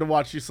in there to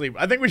watch you sleep.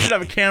 I think we should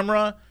have a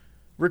camera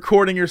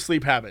recording your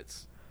sleep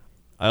habits.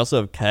 I also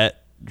have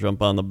Cat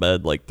jump on the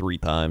bed like 3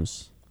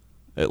 times,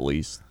 at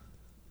least.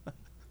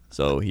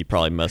 So he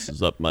probably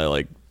messes up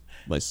my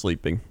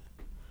sleeping.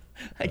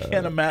 I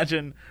can't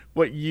imagine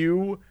what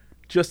you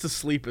just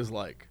asleep is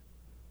like.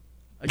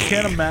 I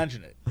can't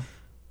imagine it.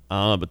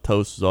 I don't know, but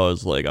Toast is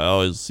always like, I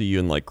always see you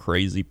in like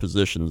crazy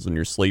positions when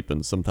you're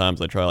sleeping. Sometimes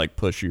I try like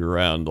push you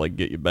around, like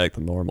get you back to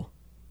normal.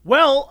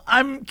 Well,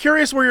 I'm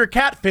curious where your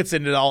cat fits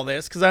into all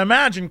this, because I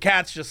imagine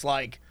Cat's just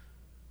like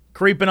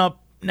creeping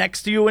up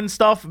next to you and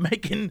stuff,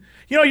 making,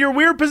 your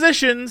weird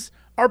positions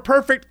are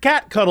perfect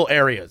cat cuddle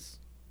areas.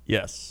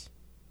 Yes.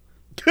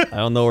 I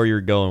don't know where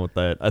you're going with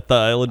that.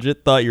 I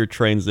legit thought you were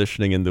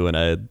transitioning into an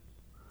ad.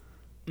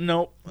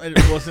 Nope,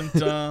 it wasn't.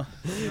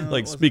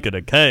 Like, speaking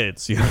of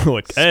cats, you know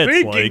what cats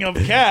like. Speaking of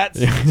cats,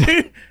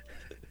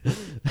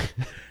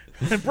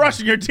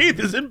 brushing your teeth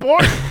is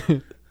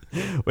important.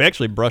 We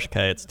actually brush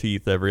Cat's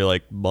teeth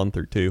every month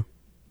or 2.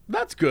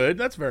 That's good.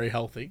 That's very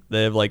healthy.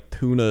 They have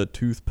tuna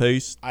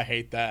toothpaste. I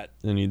hate that.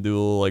 And you do a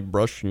little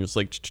brush, and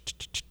you're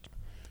just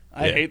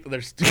I hate that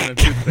there's tuna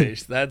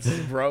toothpaste. That's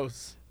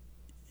gross.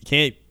 You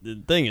can't.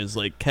 The thing is,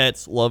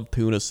 cats love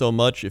tuna so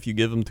much. If you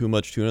give them too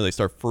much tuna, they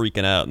start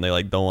freaking out, and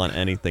they don't want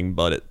anything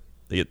but it.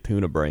 They get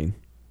tuna brain.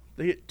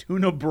 They get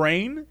tuna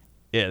brain?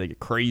 Yeah, they get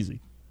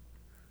crazy.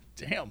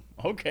 Damn.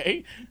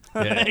 Okay.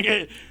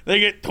 Yeah. they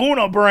get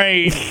tuna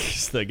brain.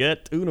 They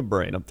get tuna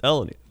brain. I'm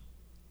telling you.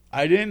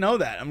 I didn't know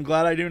that. I'm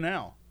glad I do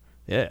now.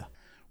 Yeah.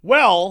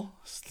 Well,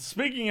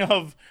 speaking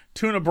of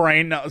tuna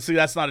brain, now see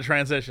that's not a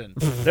transition.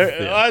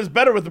 It's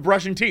better with the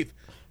brushing teeth.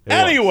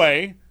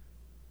 Anyway.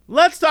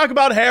 Let's talk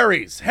about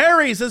Harry's.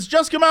 Harry's has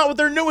just come out with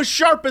their newest,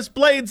 sharpest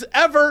blades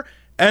ever,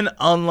 and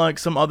unlike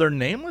some other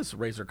nameless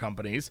razor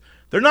companies,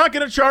 they're not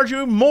going to charge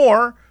you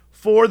more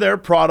for their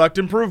product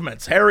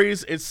improvements.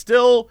 Harry's is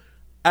still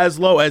as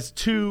low as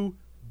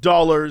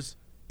 $2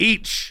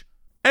 each,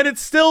 and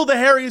it's still the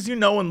Harry's you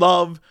know and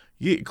love.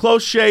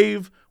 Close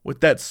shave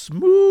with that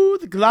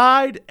smooth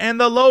glide and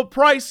the low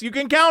price you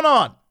can count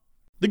on.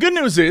 The good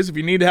news is, if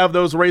you need to have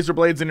those razor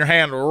blades in your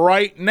hand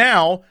right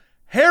now,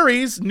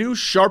 Harry's new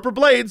sharper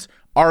blades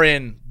are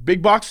in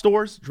big box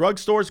stores, drug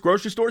stores,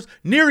 grocery stores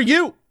near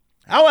you.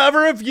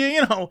 However, if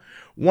you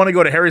want to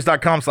go to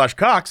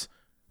harrys.com/Cox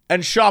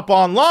and shop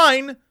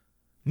online,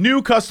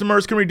 new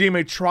customers can redeem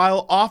a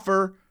trial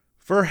offer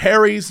for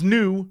Harry's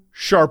new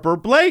sharper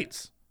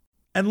blades.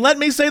 And let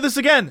me say this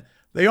again,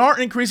 they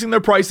aren't increasing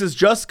their prices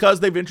just because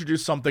they've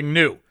introduced something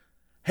new.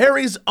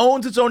 Harry's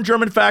owns its own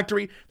German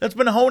factory that's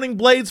been honing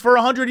blades for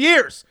 100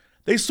 years.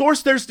 They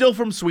source their steel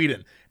from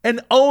Sweden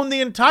and own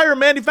the entire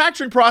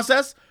manufacturing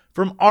process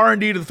from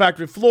R&D to the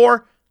factory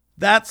floor.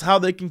 That's how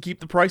they can keep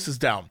the prices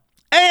down.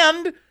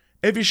 And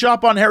if you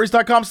shop on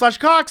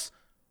harrys.com/Cox,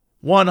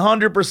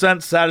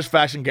 100%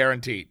 satisfaction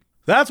guaranteed.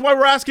 That's why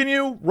we're asking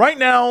you right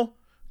now,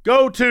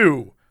 go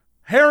to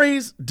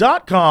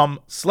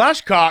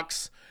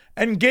harrys.com/Cox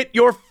and get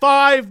your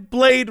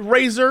 5-blade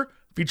razor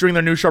featuring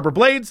their new sharper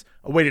blades,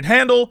 a weighted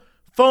handle,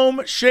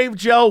 foam shave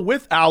gel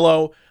with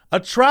aloe, a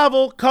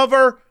travel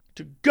cover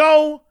to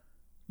go.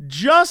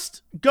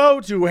 Just go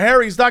to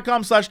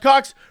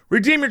harrys.com/Cox,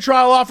 redeem your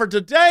trial offer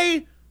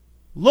today.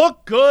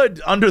 Look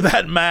good under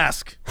that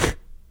mask.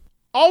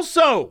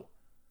 Also,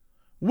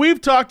 we've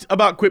talked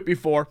about Quip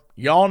before.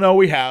 Y'all know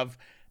we have.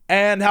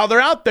 And how they're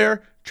out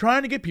there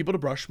trying to get people to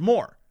brush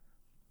more.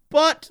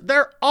 But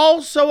they're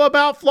also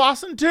about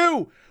flossing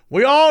too.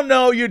 We all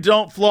know you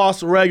don't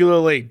floss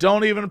regularly.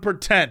 Don't even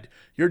pretend.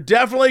 You're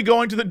definitely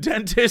going to the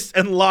dentist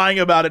and lying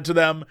about it to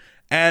them,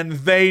 and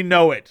they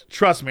know it.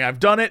 Trust me, I've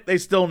done it. They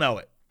still know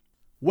it.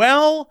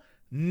 Well,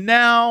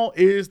 now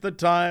is the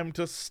time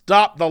to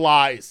stop the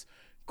lies.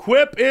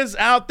 Quip is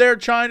out there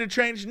trying to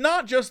change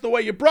not just the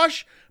way you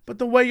brush, but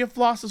the way you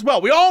floss as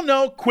well. We all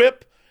know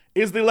Quip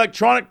is the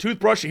electronic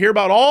toothbrush you hear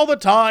about all the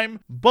time,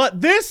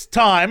 but this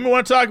time we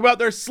want to talk about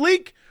their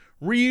sleek,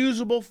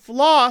 reusable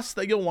floss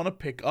that you'll want to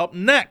pick up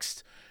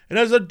next. It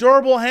has a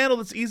durable handle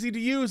that's easy to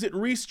use. It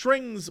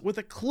restrings with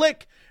a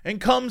click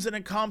and comes in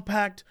a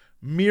compact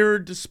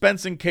mirrored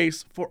dispensing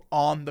case for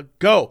on the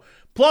go.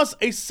 Plus,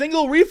 a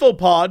single refill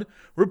pod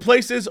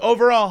replaces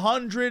over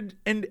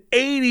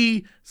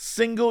 180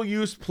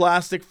 single-use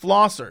plastic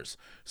flossers.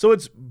 So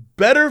it's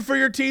better for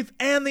your teeth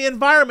and the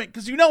environment,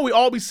 because we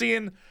all be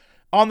seeing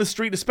on the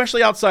street,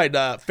 especially outside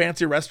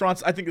fancy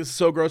restaurants. I think this is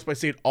so gross, but I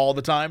see it all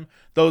the time.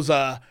 Those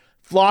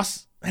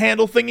floss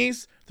handle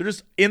thingies, they're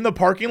just in the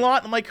parking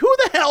lot. I'm like, who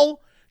the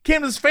hell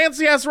came to this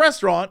fancy ass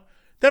restaurant,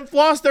 then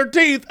flossed their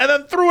teeth, and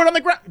then threw it on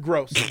the ground?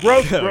 Gross.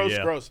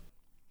 Gross.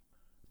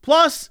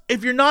 Plus,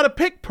 if you're not a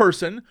pick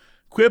person,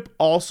 Quip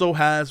also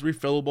has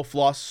refillable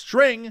floss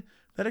string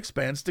that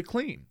expands to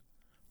clean.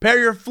 Pair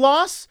your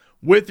floss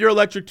with your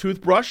electric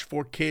toothbrush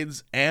for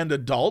kids and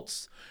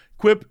adults.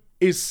 Quip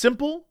is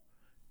simple.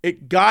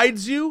 It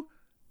guides you.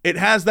 It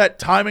has that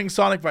timing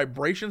sonic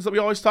vibrations that we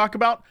always talk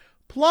about.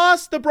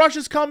 Plus, the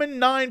brushes come in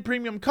 9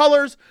 premium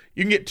colors.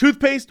 You can get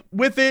toothpaste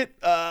with it,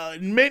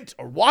 mint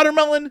or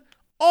watermelon.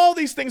 All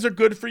these things are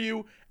good for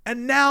you.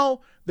 And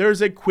now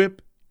there's a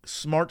Quip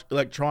smart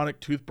electronic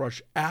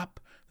toothbrush app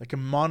that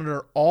can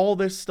monitor all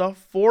this stuff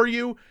for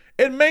you.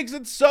 It makes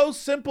it so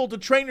simple to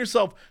train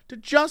yourself to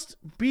just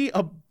be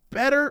a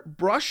better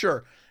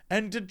brusher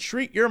and to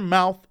treat your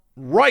mouth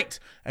right.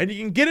 And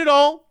you can get it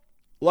all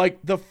like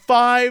the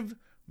 5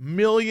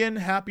 million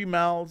happy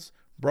mouths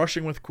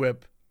brushing with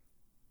Quip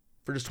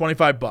for just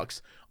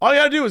 $25. All you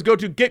gotta do is go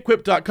to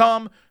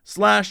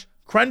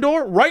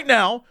getquip.com/Crendor right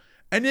now,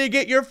 and you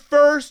get your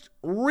first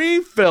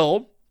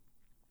refill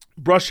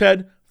brush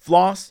head,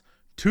 floss,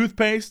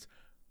 toothpaste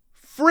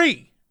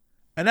free.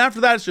 And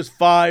after that, it's just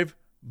 $5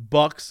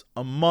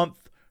 a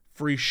month,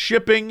 free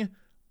shipping,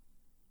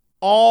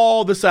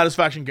 all the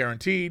satisfaction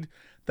guaranteed.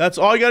 That's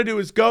all you got to do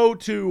is go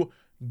to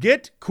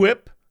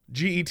getquip,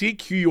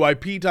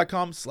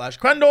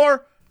 getquip.com/Crendor.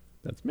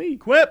 That's me.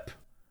 Quip,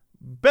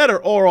 better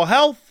oral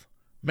health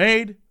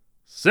made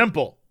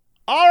simple.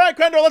 All right,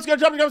 Crendor, let's go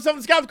jump into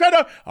something scout with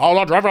Crendor. All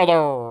on traffic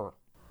there.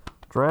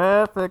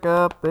 Traffic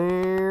up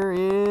there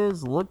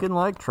is looking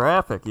like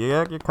traffic. You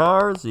got your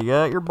cars, you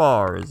got your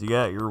bars, you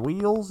got your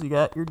wheels, you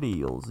got your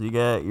deals, you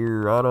got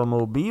your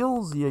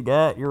automobiles, you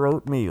got your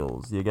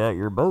oatmeals, you got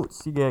your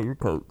boats, you got your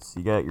coats,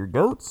 you got your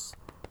goats,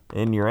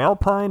 and your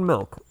alpine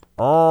milk,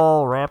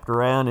 all wrapped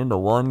around into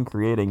one,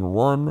 creating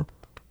one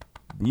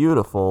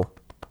beautiful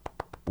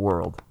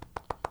world.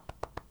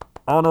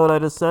 I don't know what I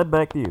just said.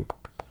 Back to you.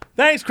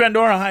 Thanks,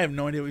 Crendor. I have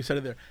no idea what you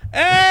said there.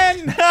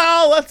 And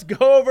now let's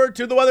go over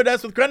to the weather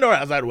desk with Crendor.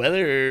 How's that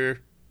weather?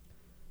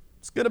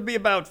 It's going to be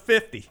about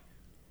 50.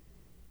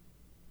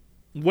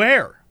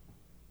 Where?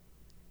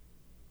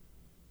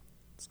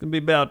 It's going to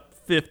be about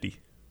 50.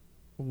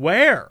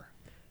 Where?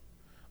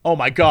 Oh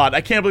my God,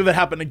 I can't believe that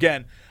happened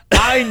again.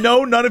 I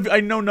know none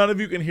of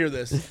you can hear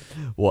this.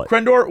 What?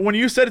 Crendor, when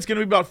you said it's going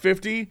to be about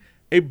 50,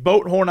 a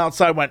boat horn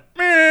outside went,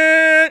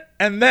 meh,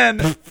 and then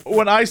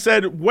when I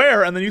said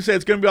where, and then you said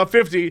it's going to be about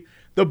 50,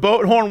 the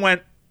boat horn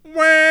went,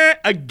 meh,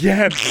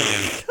 again.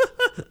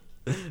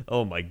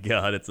 Oh my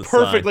God, it's a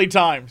perfectly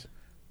timed.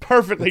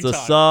 Perfectly It's a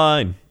timed.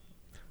 sign.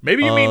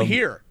 Maybe you mean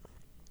here.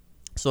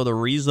 So the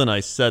reason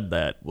I said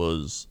that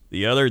was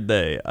the other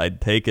day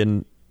I'd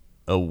taken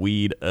a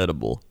weed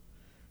edible,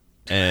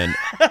 and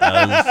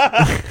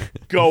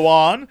Go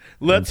on.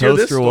 Let's hear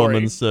this Toaster story.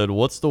 Woman said,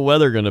 "What's the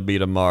weather gonna be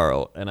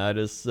tomorrow?" And I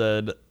just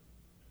said,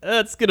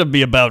 "It's gonna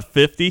be about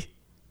 50,"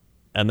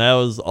 and that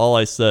was all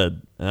I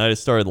said. And I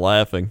just started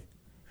laughing,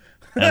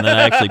 and then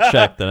I actually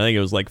checked, and I think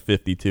it was like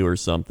 52 or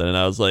something. And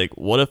I was like,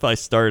 "What if I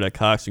started a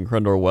Cox and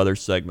Crundor weather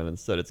segment and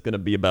said it's gonna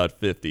be about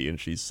 50?" And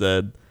she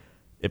said,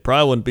 "It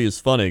probably wouldn't be as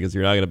funny because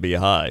you're not gonna be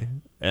high."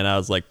 And I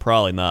was like,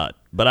 "Probably not,"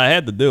 but I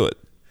had to do it.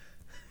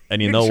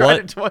 And you know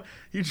tried what?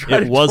 You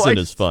tried It wasn't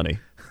twice. as funny.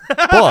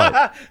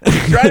 But You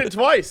tried it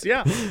twice,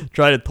 yeah.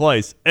 tried it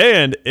twice.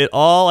 And it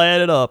all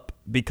added up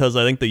because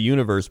I think the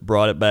universe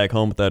brought it back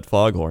home with that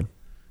foghorn.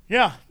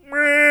 Yeah.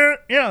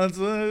 Yeah, that's,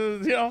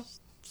 So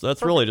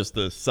that's really just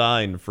a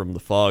sign from the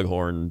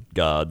foghorn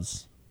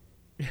gods.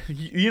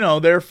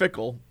 they're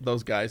fickle,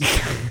 those guys.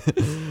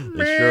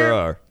 They sure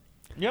are.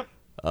 Yep.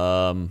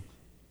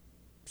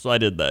 So I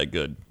did that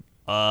good.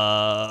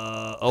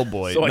 Oh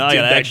boy. So I now I did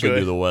gotta that actually good.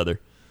 do the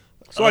weather.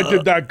 So I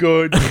did that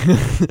good.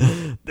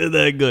 Did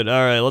that good.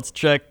 All right, let's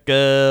check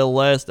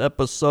last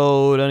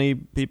episode. Any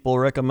people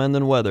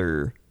recommending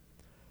weather?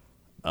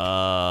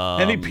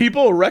 Any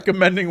people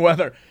recommending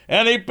weather?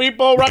 Any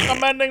people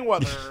recommending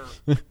weather?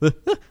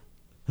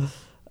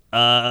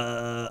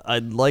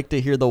 I'd like to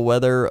hear the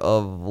weather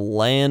of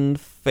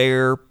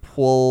Landfair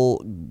Pul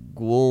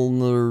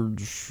Gwulner.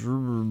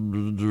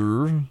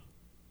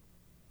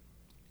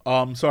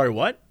 Sorry,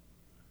 what?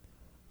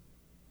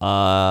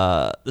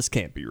 This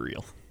can't be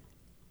real.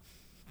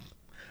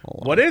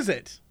 What is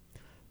it?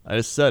 I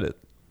just said it.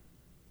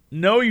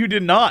 No, you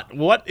did not.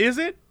 What is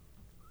it?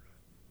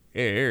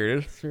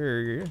 Yeah.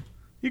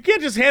 You can't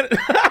just hand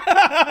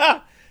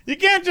it. You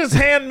can't just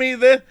hand me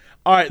this.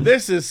 All right,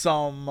 this is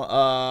some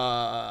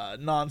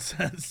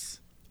nonsense.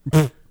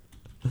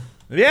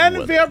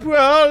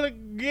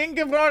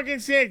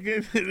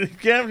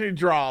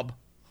 Job.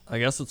 I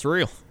guess it's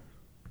real.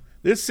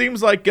 This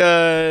seems like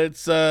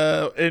it's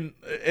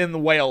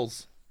in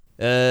Wales.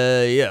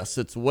 Yes,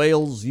 it's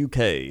Wales,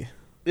 UK.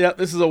 Yeah,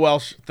 this is a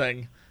Welsh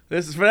thing.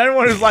 This is for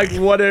anyone who's like,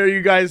 what are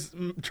you guys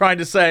trying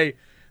to say?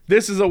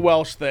 This is a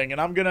Welsh thing,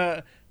 and I'm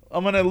gonna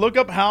look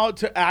up how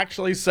to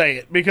actually say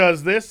it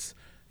because this,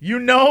 you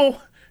know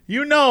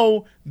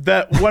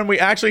that when we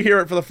actually hear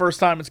it for the first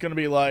time, it's gonna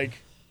be like,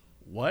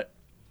 what?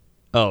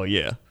 Oh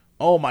yeah.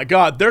 Oh my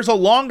God! There's a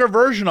longer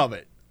version of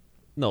it.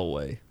 No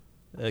way.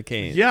 It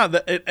can't. Yeah,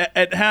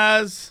 it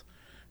has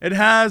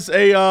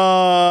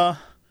a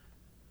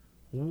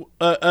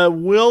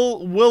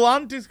will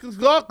on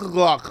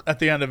at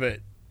the end of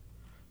it.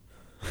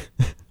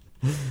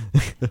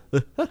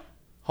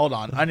 Hold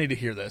on, I need to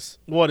hear this.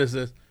 What is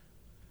this?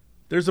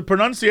 There's a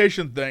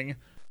pronunciation thing.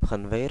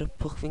 Ganweer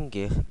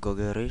Pugvingir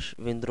Gogerish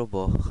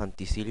Windrobo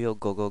Gantisilio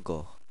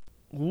Gogogo.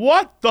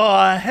 What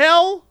the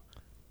hell?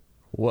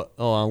 What?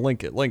 Oh, I'll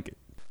link it.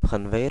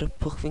 Ganweer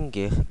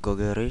Pugvingir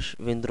Gogerish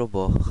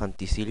Windrobo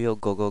Gantisilio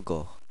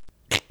Gogogo.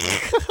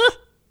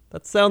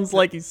 That sounds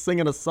like he's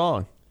singing a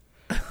song.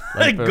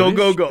 Like, go,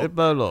 go, go.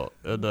 Go,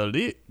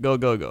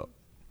 go, go.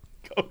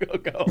 Go go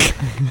go.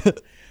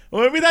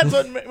 Well, maybe that's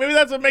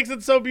what makes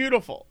it so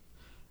beautiful.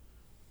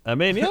 I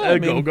mean, yeah. I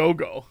mean, go go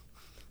go.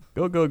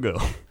 Go, go, go.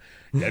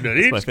 Yeah,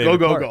 my go favorite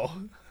go part. go.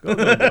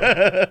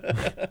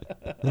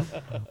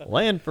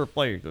 Land for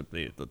players. Go,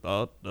 go,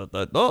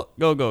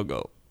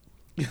 go.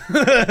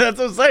 That's what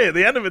I'm saying.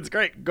 The end of it's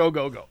great. Go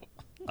go go.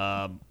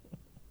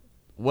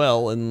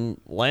 Well, in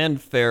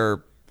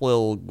Landfair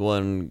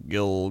Plilgwen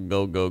Gil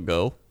Go, go,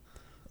 go.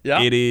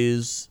 Yeah, It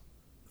is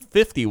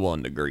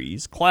 51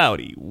 degrees,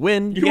 cloudy,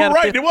 wind. you were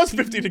right. It was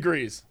 50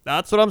 degrees.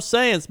 That's what I'm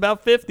saying. It's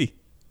about 50.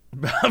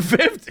 About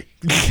 50.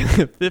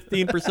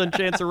 15%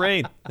 chance of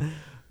rain.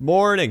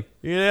 Morning,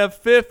 you have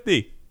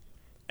 50.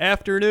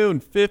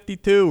 Afternoon,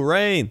 52,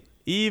 rain.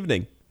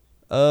 Evening,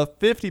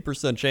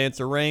 50%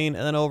 chance of rain.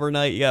 And then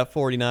overnight, you got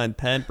 49,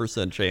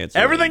 10% chance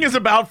of Everything rain. is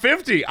about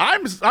 50.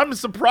 I'm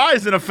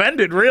surprised and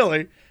offended,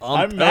 really.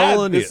 I'm mad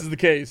telling this you. is the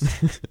case.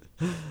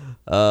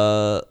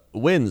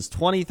 Winds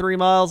 23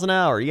 miles an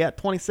hour. You got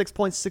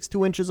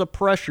 26.62 inches of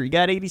pressure. You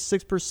got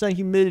 86%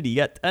 humidity. You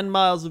got 10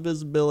 miles of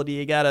visibility.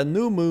 You got a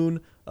new moon,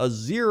 a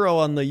 0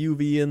 on the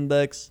UV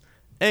index,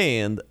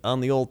 and on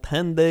the old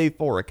 10-day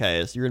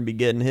forecast, you're going to be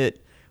getting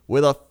hit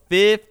with a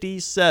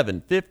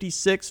 57,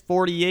 56,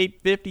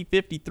 48, 50,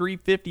 53,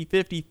 50,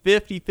 50,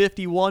 50,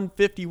 51,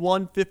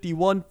 51,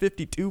 51,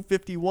 52,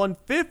 51,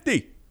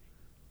 50.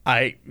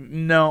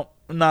 No,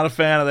 I'm not a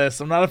fan of this.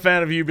 I'm not a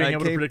fan of you being I able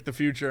to can't- predict the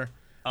future.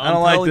 I I'm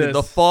don't like telling you, this.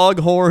 the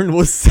foghorn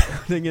was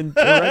sounding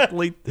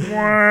indirectly.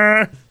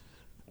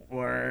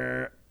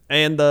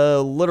 And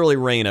literally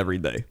rain every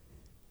day.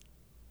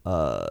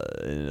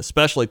 And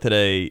especially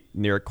today,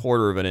 near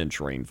 1/4 of an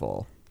inch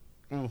rainfall.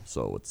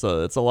 So it's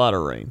a lot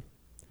of rain.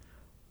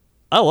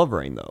 I love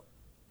rain though.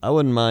 I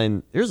wouldn't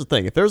mind. Here's the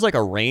thing: if there was like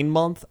a rain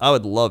month, I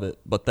would love it.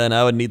 But then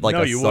I would need like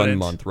No, a you sun wouldn't.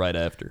 month right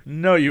after.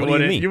 No, you What do you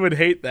wouldn't. mean? You would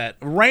hate that.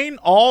 Rain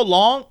all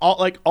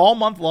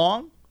month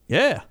long.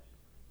 Yeah.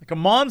 Like a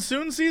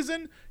monsoon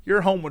season,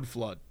 your home would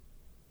flood.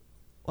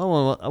 I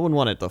wouldn't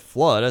want it to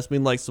flood. I just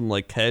mean like some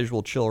like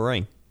casual chill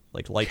rain,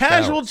 like light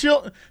Casual showers.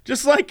 chill,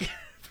 just like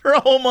for a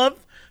whole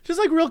month, just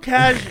like real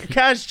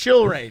cash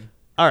chill rain.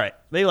 All right,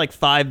 maybe like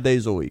 5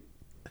 days a week.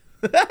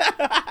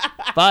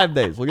 5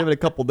 days. We'll give it a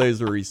couple days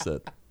to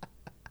reset.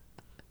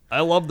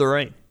 I love the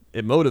rain.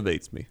 It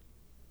motivates me.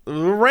 The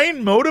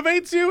rain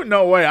motivates you?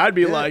 No way. I'd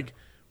be like,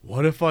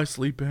 what if I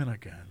sleep in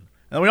again?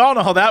 And we all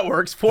know how that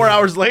works. 4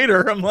 hours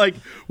later, I'm like,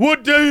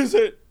 what day is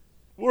it?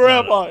 Where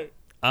am I?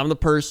 I'm the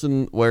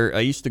person where I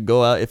used to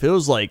go out. If it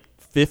was like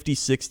 50,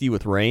 60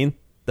 with rain,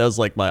 that was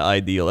like my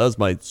ideal. That was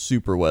my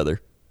super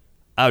weather.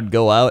 I would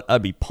go out.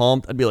 I'd be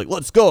pumped. I'd be like,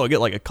 let's go. I'd get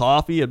like a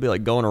coffee. I'd be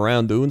like going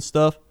around doing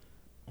stuff.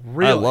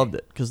 Really? I loved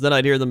it. Because then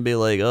I'd hear them be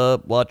like,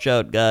 watch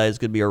out, guys. It's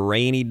going to be a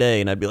rainy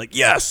day. And I'd be like,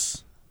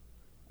 yes.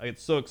 I get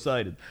so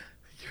excited.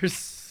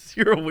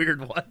 You're a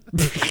weird one.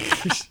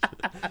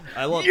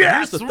 I love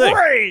Yes, here's the thing.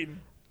 rain!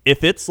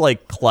 If it's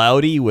like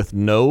cloudy with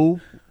no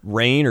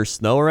rain or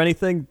snow or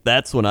anything,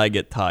 that's when I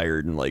get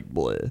tired and like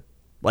bleh.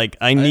 Like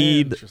I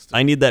need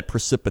Interesting. that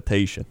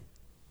precipitation.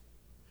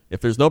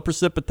 If there's no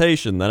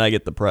precipitation, then I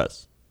get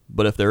depressed.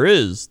 But if there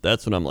is,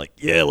 that's when I'm like,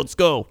 yeah, let's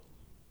go.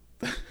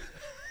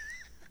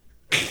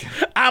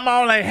 I'm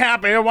only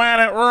happy when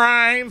it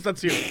rains.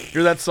 That's you.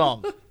 You're that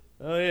song.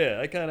 Oh yeah,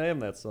 I kind of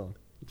am that song.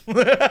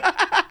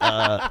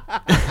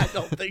 I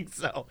don't think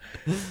so.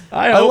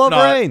 I I hope love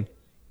not. rain.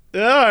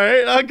 All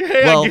right.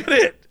 Okay. Well, I get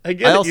it. I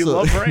get it. You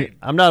love rain.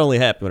 I'm not only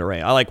happy when it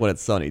rains. I like when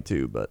it's sunny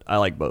too, but I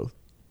like both.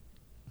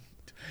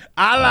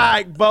 I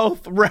like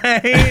both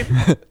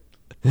rain.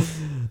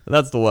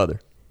 That's the weather.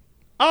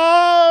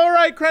 All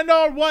right,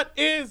 Crendor, what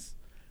is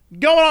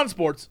going on,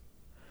 sports?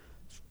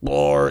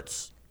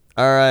 Sports.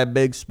 All right,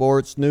 big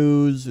sports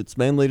news. It's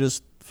mainly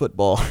just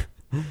football.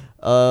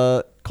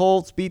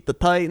 Colts beat the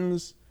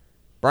Titans.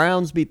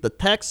 Browns beat the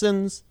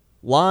Texans.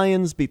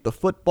 Lions beat the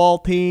football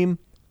team.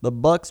 The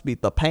Bucks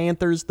beat the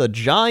Panthers. The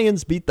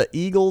Giants beat the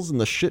Eagles in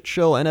the shit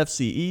show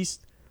NFC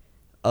East.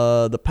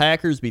 The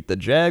Packers beat the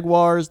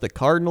Jaguars. The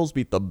Cardinals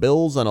beat the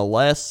Bills on a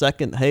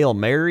last-second Hail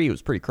Mary. It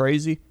was pretty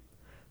crazy.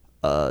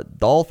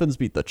 Dolphins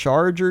beat the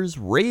Chargers.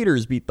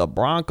 Raiders beat the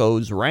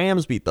Broncos.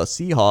 Rams beat the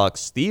Seahawks.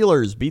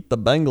 Steelers beat the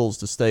Bengals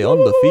to stay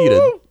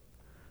undefeated.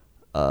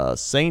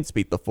 Saints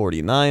beat the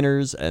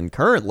 49ers. And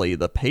currently,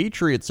 the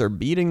Patriots are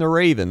beating the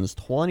Ravens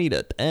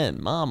 20-10.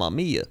 Mamma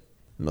mia.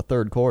 In the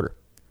third quarter.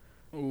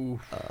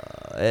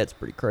 That's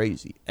pretty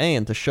crazy.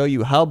 And to show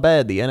you how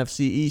bad the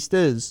NFC East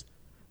is,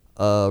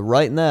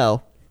 right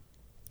now,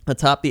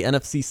 atop the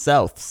NFC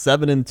South,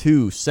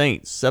 7-2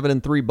 Saints,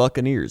 7-3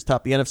 Buccaneers.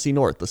 Top the NFC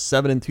North, the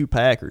 7-2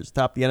 Packers.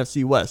 Top the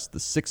NFC West, the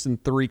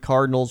 6-3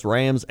 Cardinals,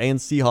 Rams, and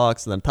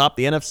Seahawks. And then top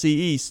the NFC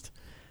East,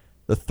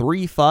 the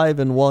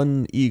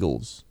 3-5-1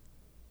 Eagles.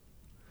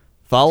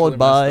 Followed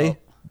That's really by messed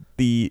up.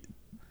 the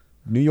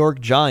New York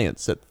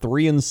Giants at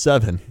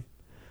 3-7.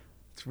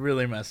 It's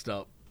really messed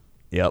up.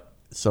 Yep.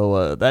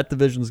 So that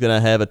division's going to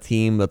have a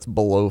team that's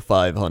below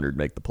 500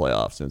 make the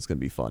playoffs, and it's going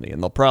to be funny.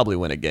 And they'll probably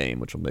win a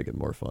game, which will make it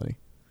more funny.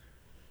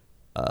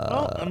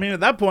 Well, I mean, at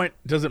that point,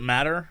 does it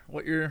matter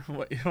what you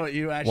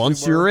actually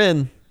Once were? you're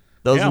in,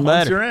 doesn't Once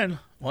matter. you're in.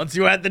 Once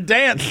you're at the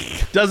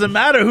dance, doesn't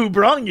matter who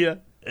brung you.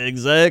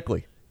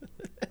 Exactly.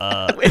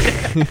 I don't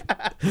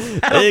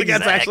think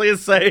that's actually a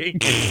saying.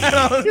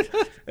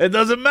 It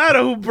doesn't matter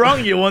who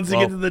brung you once you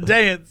get to the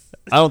dance.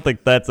 I don't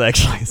think that's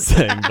actually a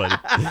saying, but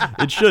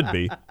it should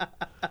be.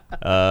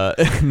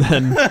 And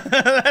then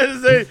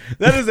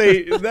that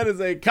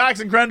is a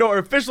Cox and Crendor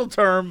official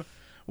term.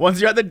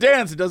 Once you're at the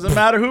dance, it doesn't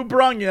matter who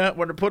brung you. We're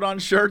gonna put on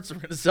shirts. We're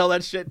gonna sell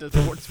that shit to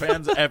sports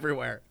fans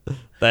everywhere.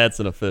 that's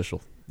an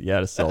official. You got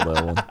to sell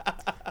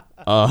that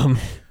one.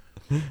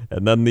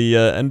 And then the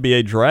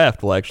NBA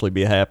draft will actually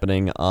be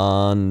happening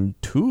on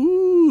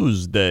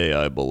Tuesday,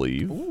 I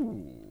believe.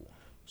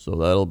 So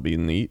that'll be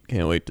neat.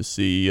 Can't wait to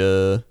see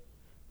if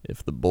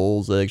the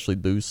Bulls actually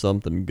do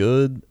something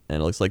good.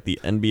 And it looks like the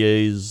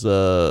NBA's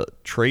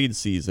trade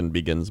season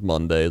begins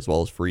Monday as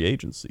well as free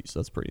agency. So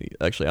that's pretty neat.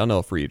 Actually, I don't know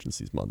if free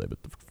agency is Monday, but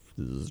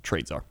the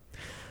trades are.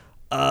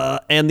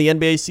 And the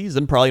NBA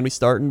season probably going to be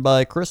starting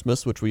by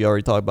Christmas, which we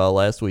already talked about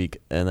last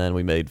week. And then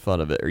we made fun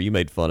of it, or you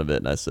made fun of it,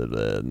 and I said,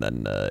 and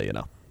then, you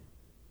know.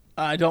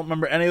 I don't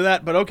remember any of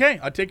that, but okay,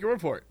 I'll take your word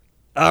for it.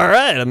 All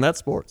right, and that's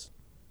sports.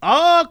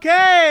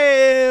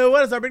 Okay,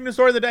 what is our big news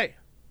story of the day?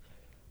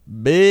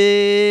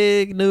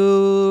 Big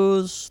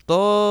news story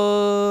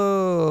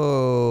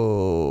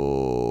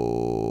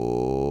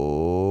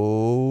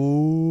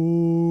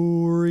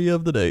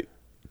of the day.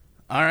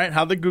 All right,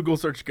 how'd the Google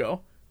search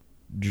go?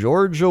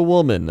 Georgia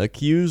woman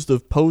accused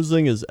of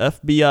posing as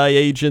FBI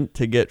agent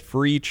to get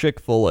free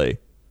Chick-fil-A.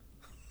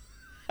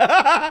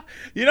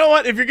 You know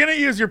what? If you're going to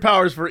use your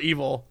powers for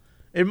evil,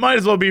 it might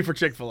as well be for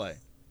Chick-fil-A.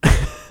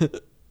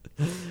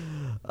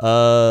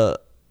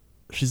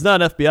 She's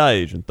not an FBI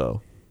agent,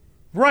 though.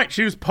 Right,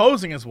 she was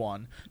posing as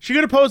one. She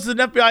could have posed as an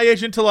FBI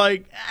agent to,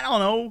 like, I don't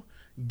know,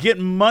 get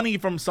money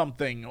from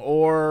something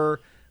or,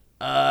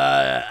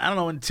 I don't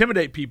know,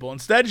 intimidate people.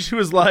 Instead, she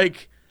was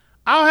like,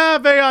 I'll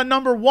have a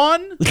number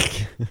 1,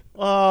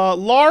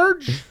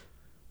 large,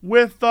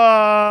 with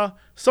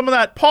some of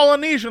that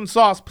Polynesian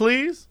sauce,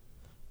 please.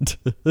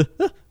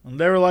 And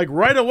they were like,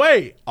 right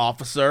away,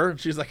 officer. And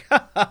she's like,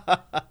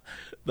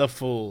 the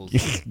fools.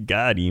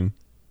 Got him.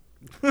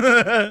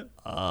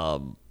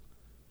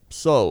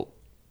 So,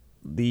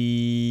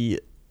 where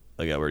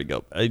to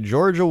go? A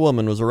Georgia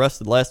woman was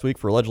arrested last week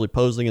for allegedly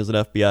posing as an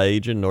FBI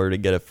agent in order to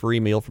get a free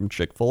meal from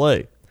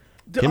Chick-fil-A.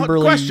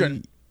 Kimberly,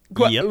 question.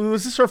 Yep.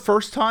 Was this her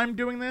first time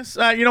doing this?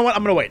 You know what?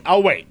 I'm going to wait.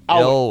 I'll wait.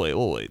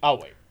 We'll wait. I'll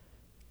wait.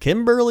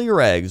 Kimberly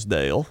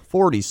Ragsdale,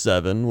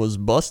 47, was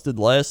busted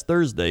last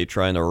Thursday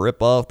trying to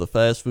rip off the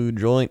fast food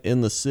joint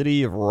in the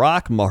city of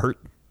Rockmart,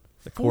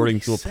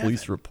 according to a 47.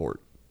 police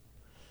report.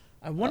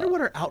 I wonder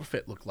what her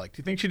outfit looked like. Do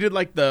you think she did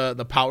like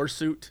the power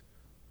suit?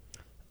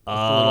 With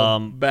the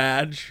little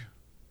badge?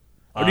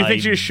 Or do you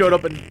think she just showed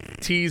up in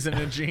tees and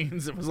in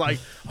jeans and was like,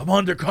 I'm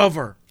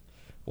undercover?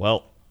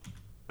 Well,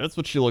 that's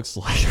what she looks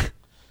like.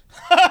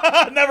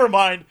 Never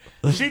mind.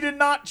 She did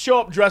not show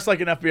up dressed like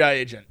an FBI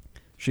agent.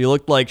 She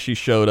looked like she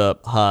showed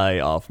up high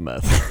off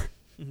meth.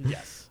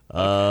 Yes.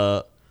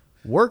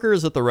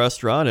 Workers at the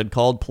restaurant had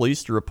called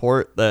police to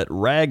report that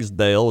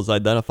Ragsdale was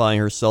identifying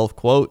herself,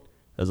 quote,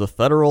 as a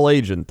federal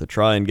agent to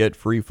try and get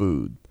free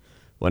food.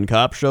 When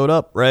cops showed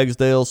up,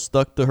 Ragsdale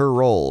stuck to her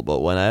role,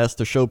 but when asked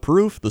to show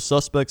proof, the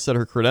suspect said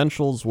her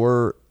credentials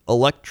were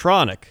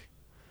electronic,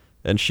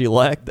 and she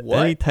lacked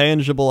any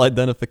tangible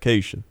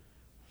identification.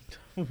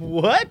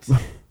 What?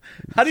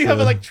 How do you have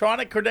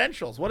electronic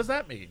credentials? What does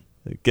that mean?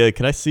 Okay,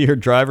 can I see her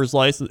driver's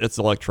license? It's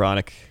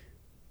electronic.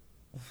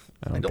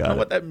 I don't know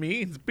what that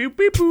means. Boop,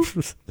 beep,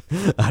 boop.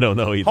 I don't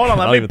know either. Hold on,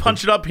 let me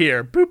punch it up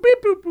here. Boop,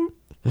 beep, boop, boop.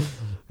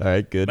 All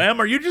right, good. Ma'am,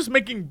 are you just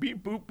making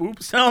beep, boop,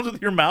 boop sounds with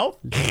your mouth?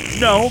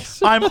 No,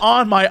 I'm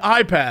on my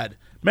iPad.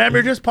 Ma'am,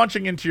 you're just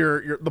punching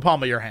into the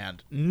palm of your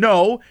hand.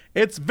 No,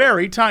 it's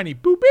very tiny.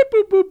 Boop, beep,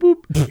 boop, boop,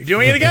 boop. You're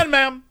doing it again,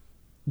 ma'am.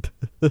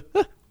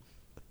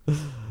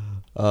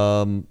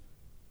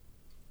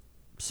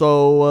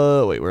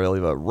 So, wait, where did I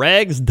leave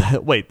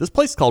out? Wait, this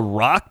place is called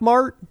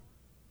Rockmart?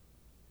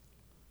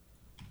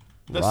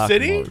 The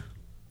city?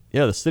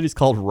 Yeah, the city's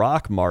called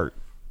Rockmart.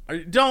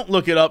 Don't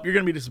look it up. You're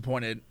going to be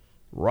disappointed.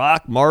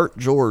 Rockmart,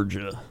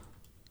 Georgia.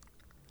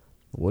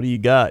 What do you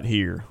got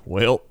here?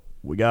 Well,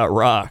 we got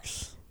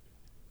rocks.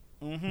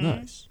 Mm-hmm.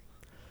 Nice.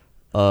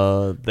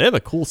 They have a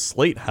cool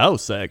slate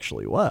house,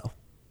 actually. Wow.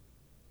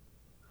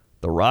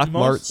 The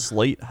Rockmart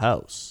Slate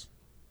House.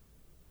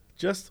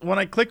 Just when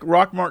I click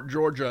Rockmart,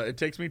 Georgia, it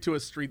takes me to a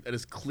street that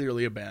is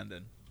clearly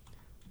abandoned.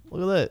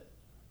 Look at that.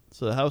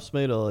 It's a house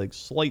made of, like,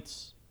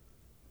 slates.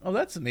 Oh,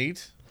 that's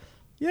neat.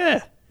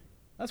 Yeah.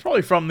 That's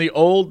probably from the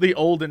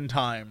olden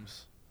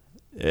times.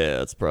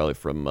 Yeah, it's probably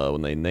from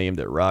when they named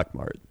it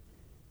Rockmart.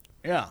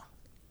 Yeah.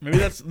 Maybe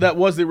that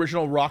was the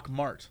original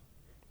Rockmart.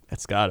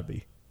 That's got to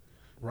be.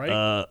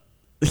 Right?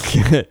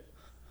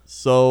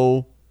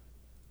 So,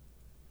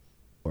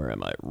 where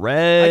am I?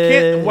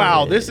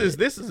 Wow, this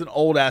is an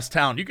old-ass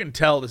town. You can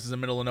tell this is a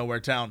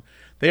middle-of-nowhere town.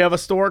 They have a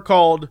store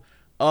called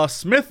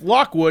Smith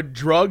Lockwood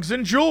Drugs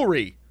and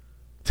Jewelry.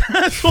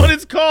 That's what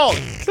it's called.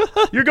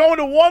 You're going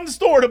to one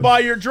store to buy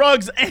your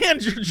drugs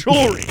and your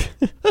jewelry.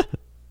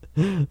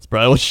 That's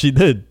probably what she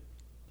did.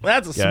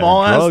 That's a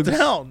small-ass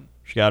town.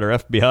 She got her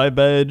FBI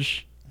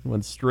badge,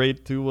 went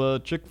straight to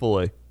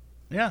Chick-fil-A.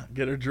 Yeah,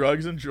 get her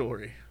drugs and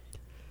jewelry.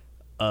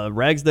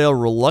 Ragsdale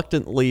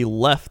reluctantly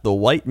left the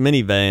white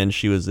minivan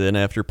she was in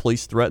after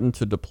police threatened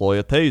to deploy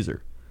a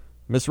taser.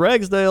 Miss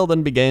Ragsdale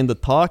then began to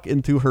talk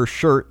into her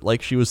shirt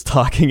like she was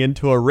talking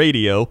into a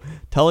radio,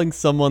 telling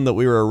someone that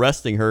we were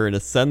arresting her and to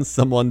send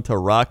someone to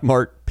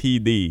Rockmart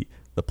PD,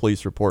 the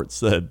police report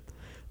said.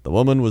 The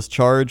woman was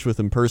charged with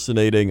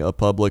impersonating a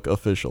public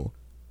official.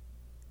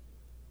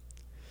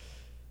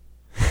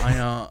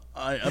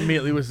 I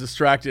immediately was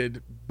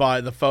distracted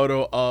by the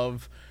photo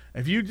of,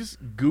 if you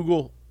just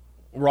Google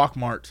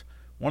Rockmart,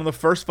 one of the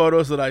first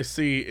photos that I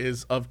see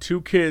is of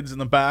two kids in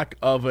the back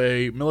of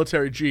a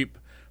military Jeep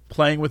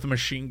playing with a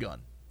machine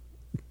gun.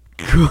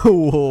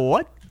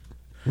 What?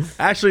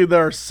 Actually,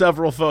 there are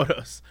several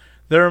photos.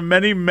 There are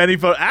many, many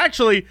photos.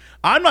 Actually,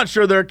 I'm not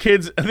sure there are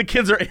kids. The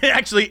kids are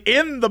actually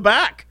in the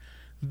back.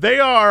 They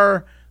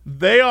are.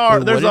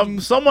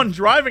 There's someone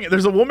driving it.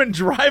 There's a woman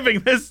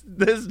driving this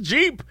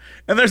Jeep,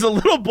 and there's a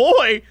little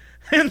boy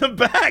in the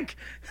back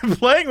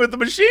playing with the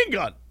machine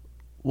gun.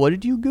 What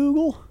did you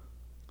Google?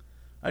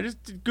 I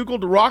just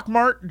Googled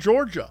Rockmart,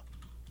 Georgia.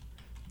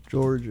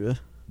 Georgia.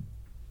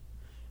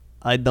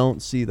 I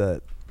don't see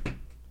that.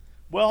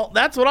 Well,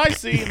 that's what I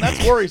see, and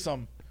that's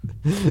worrisome.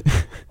 Hold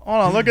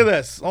on, look at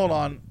this. Hold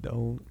on.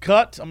 Don't.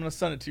 Cut. I'm going to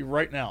send it to you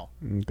right now.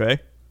 Okay.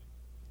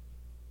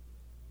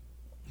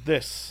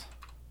 This.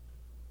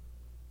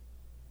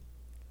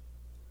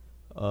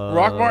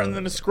 Rockmart, and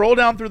then to scroll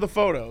down through the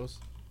photos.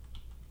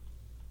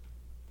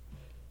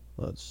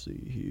 Let's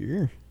see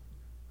here.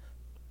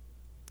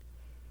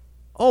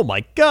 Oh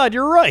my God,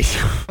 you're right.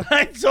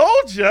 I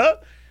told you.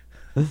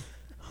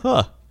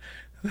 Huh.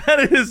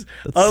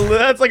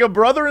 That's like a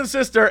brother and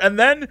sister, and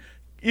then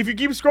if you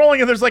keep scrolling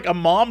and there's like a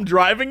mom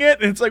driving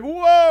it, and it's like,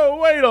 whoa,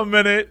 wait a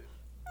minute.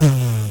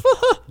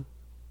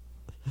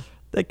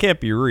 That can't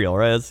be real,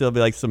 right? It's gonna be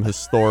like some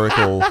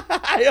historical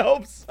I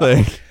hope so.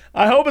 thing.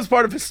 I hope it's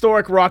part of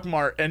historic Rock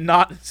Mart and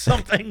not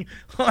something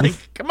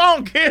like, come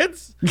on,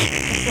 kids.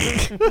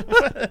 We're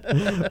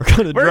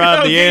gonna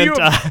drive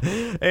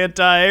the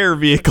anti-air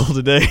vehicle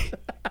today.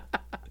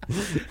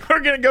 We're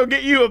going to go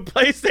get you a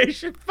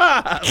PlayStation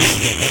 5.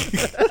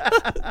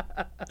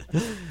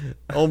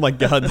 Oh my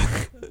God.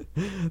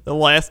 The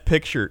last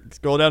picture.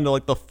 Scroll down to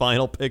like the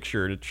final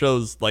picture, and it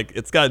shows like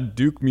it's got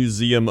Duke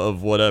Museum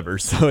of whatever,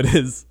 so it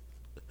is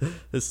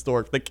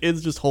historic. The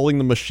kid's just holding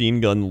the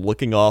machine gun,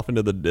 looking off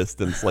into the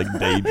distance, like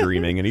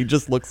daydreaming, and he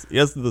has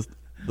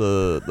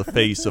the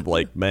face of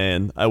like,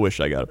 man, I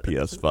wish I got a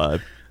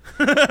PS5.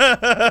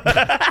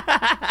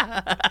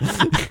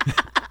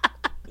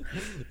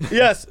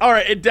 Yes, all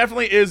right, it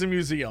definitely is a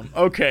museum.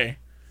 Okay.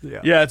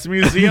 Yeah, it's a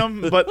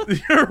museum, but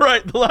you're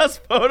right. The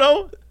last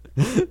photo,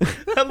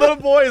 that little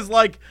boy is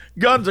like,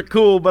 guns are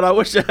cool, but I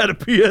wish I had a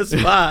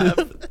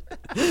PS5.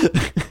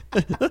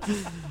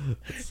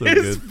 So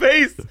His good.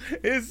 face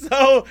is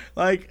so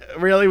like,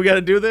 really, we got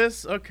to do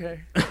this?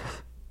 Okay.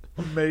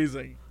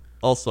 Amazing.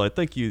 Also, I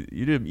think you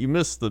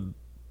missed the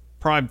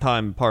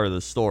primetime part of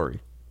the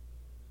story.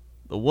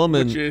 The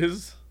woman Which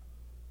is?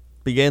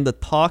 began to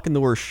talk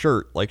into her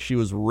shirt like she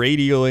was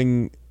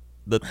radioing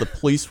that the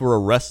police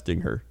were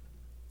arresting her.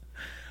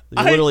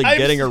 Literally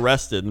getting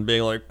arrested and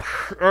being like,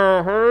 hey,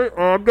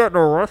 I'm getting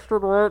arrested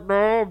right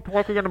now. I'm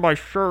talking into my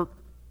shirt.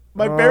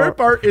 My favorite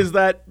part is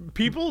that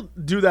people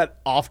do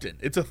that often.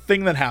 It's a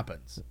thing that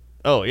happens.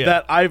 Oh, yeah.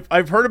 That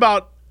I've heard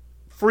about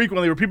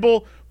frequently, where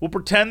people will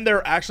pretend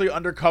they're actually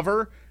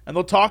undercover and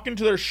they'll talk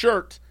into their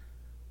shirt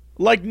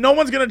like no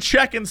one's going to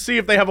check and see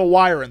if they have a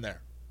wire in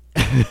there.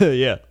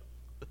 Yeah.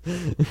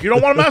 You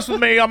don't want to mess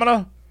with me.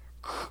 I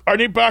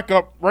need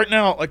backup right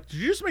now. Like, did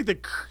you just make the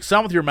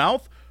sound with your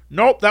mouth?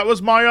 Nope, that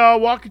was my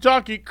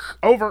walkie-talkie.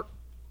 Over.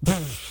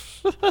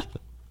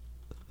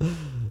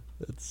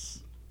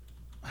 It's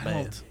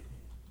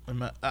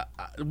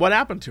What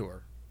happened to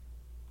her?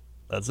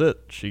 That's it.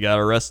 She got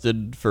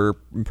arrested for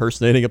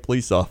impersonating a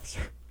police officer.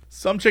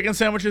 Some chicken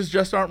sandwiches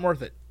just aren't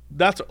worth it.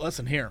 That's our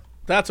lesson here.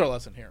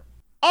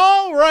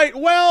 All right,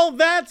 well,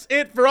 that's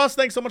it for us.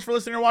 Thanks so much for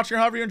listening or watching, or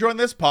however you're enjoying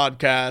this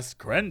podcast.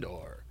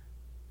 Crendor,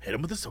 hit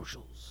him with the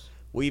socials.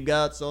 We've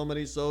got so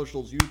many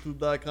socials.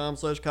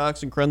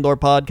 YouTube.com/Cox and Crendor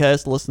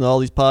podcast. Listen to all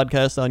these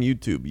podcasts on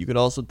YouTube. You could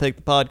also take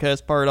the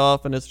podcast part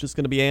off, and it's just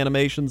going to be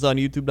animations on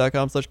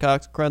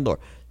YouTube.com/Cox and Crendor.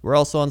 We're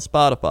also on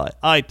Spotify,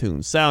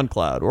 iTunes,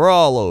 SoundCloud. We're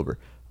all over.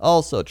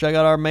 Also, check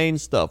out our main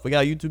stuff. We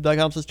got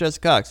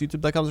youtube.com/JesseCox,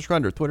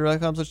 youtube.com/Crendor,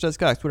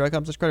 twitter.com/JesseCox,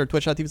 twitter.com/Crendor,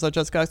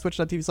 twitch.tv/JesseCox,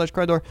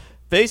 twitch.tv/Crendor,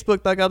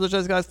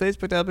 facebook.com/JesseCox,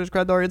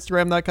 facebook.com/Crendor,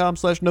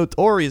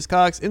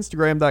 instagram.com/NotoriousCox,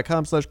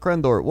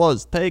 instagram.com/Crendor.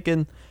 Was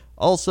taken.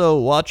 Also,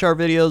 watch our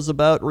videos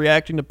about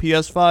reacting to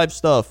PS5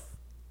 stuff.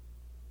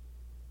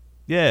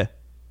 Yeah.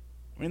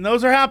 I mean,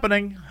 those are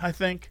happening, I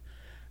think.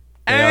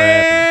 They are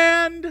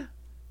happening. And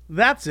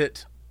that's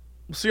it.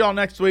 We'll see y'all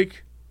next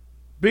week.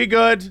 Be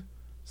good.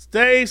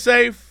 Stay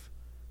safe.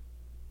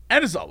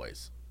 And as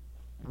always,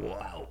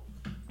 wow.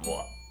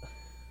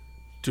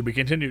 To be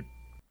continued.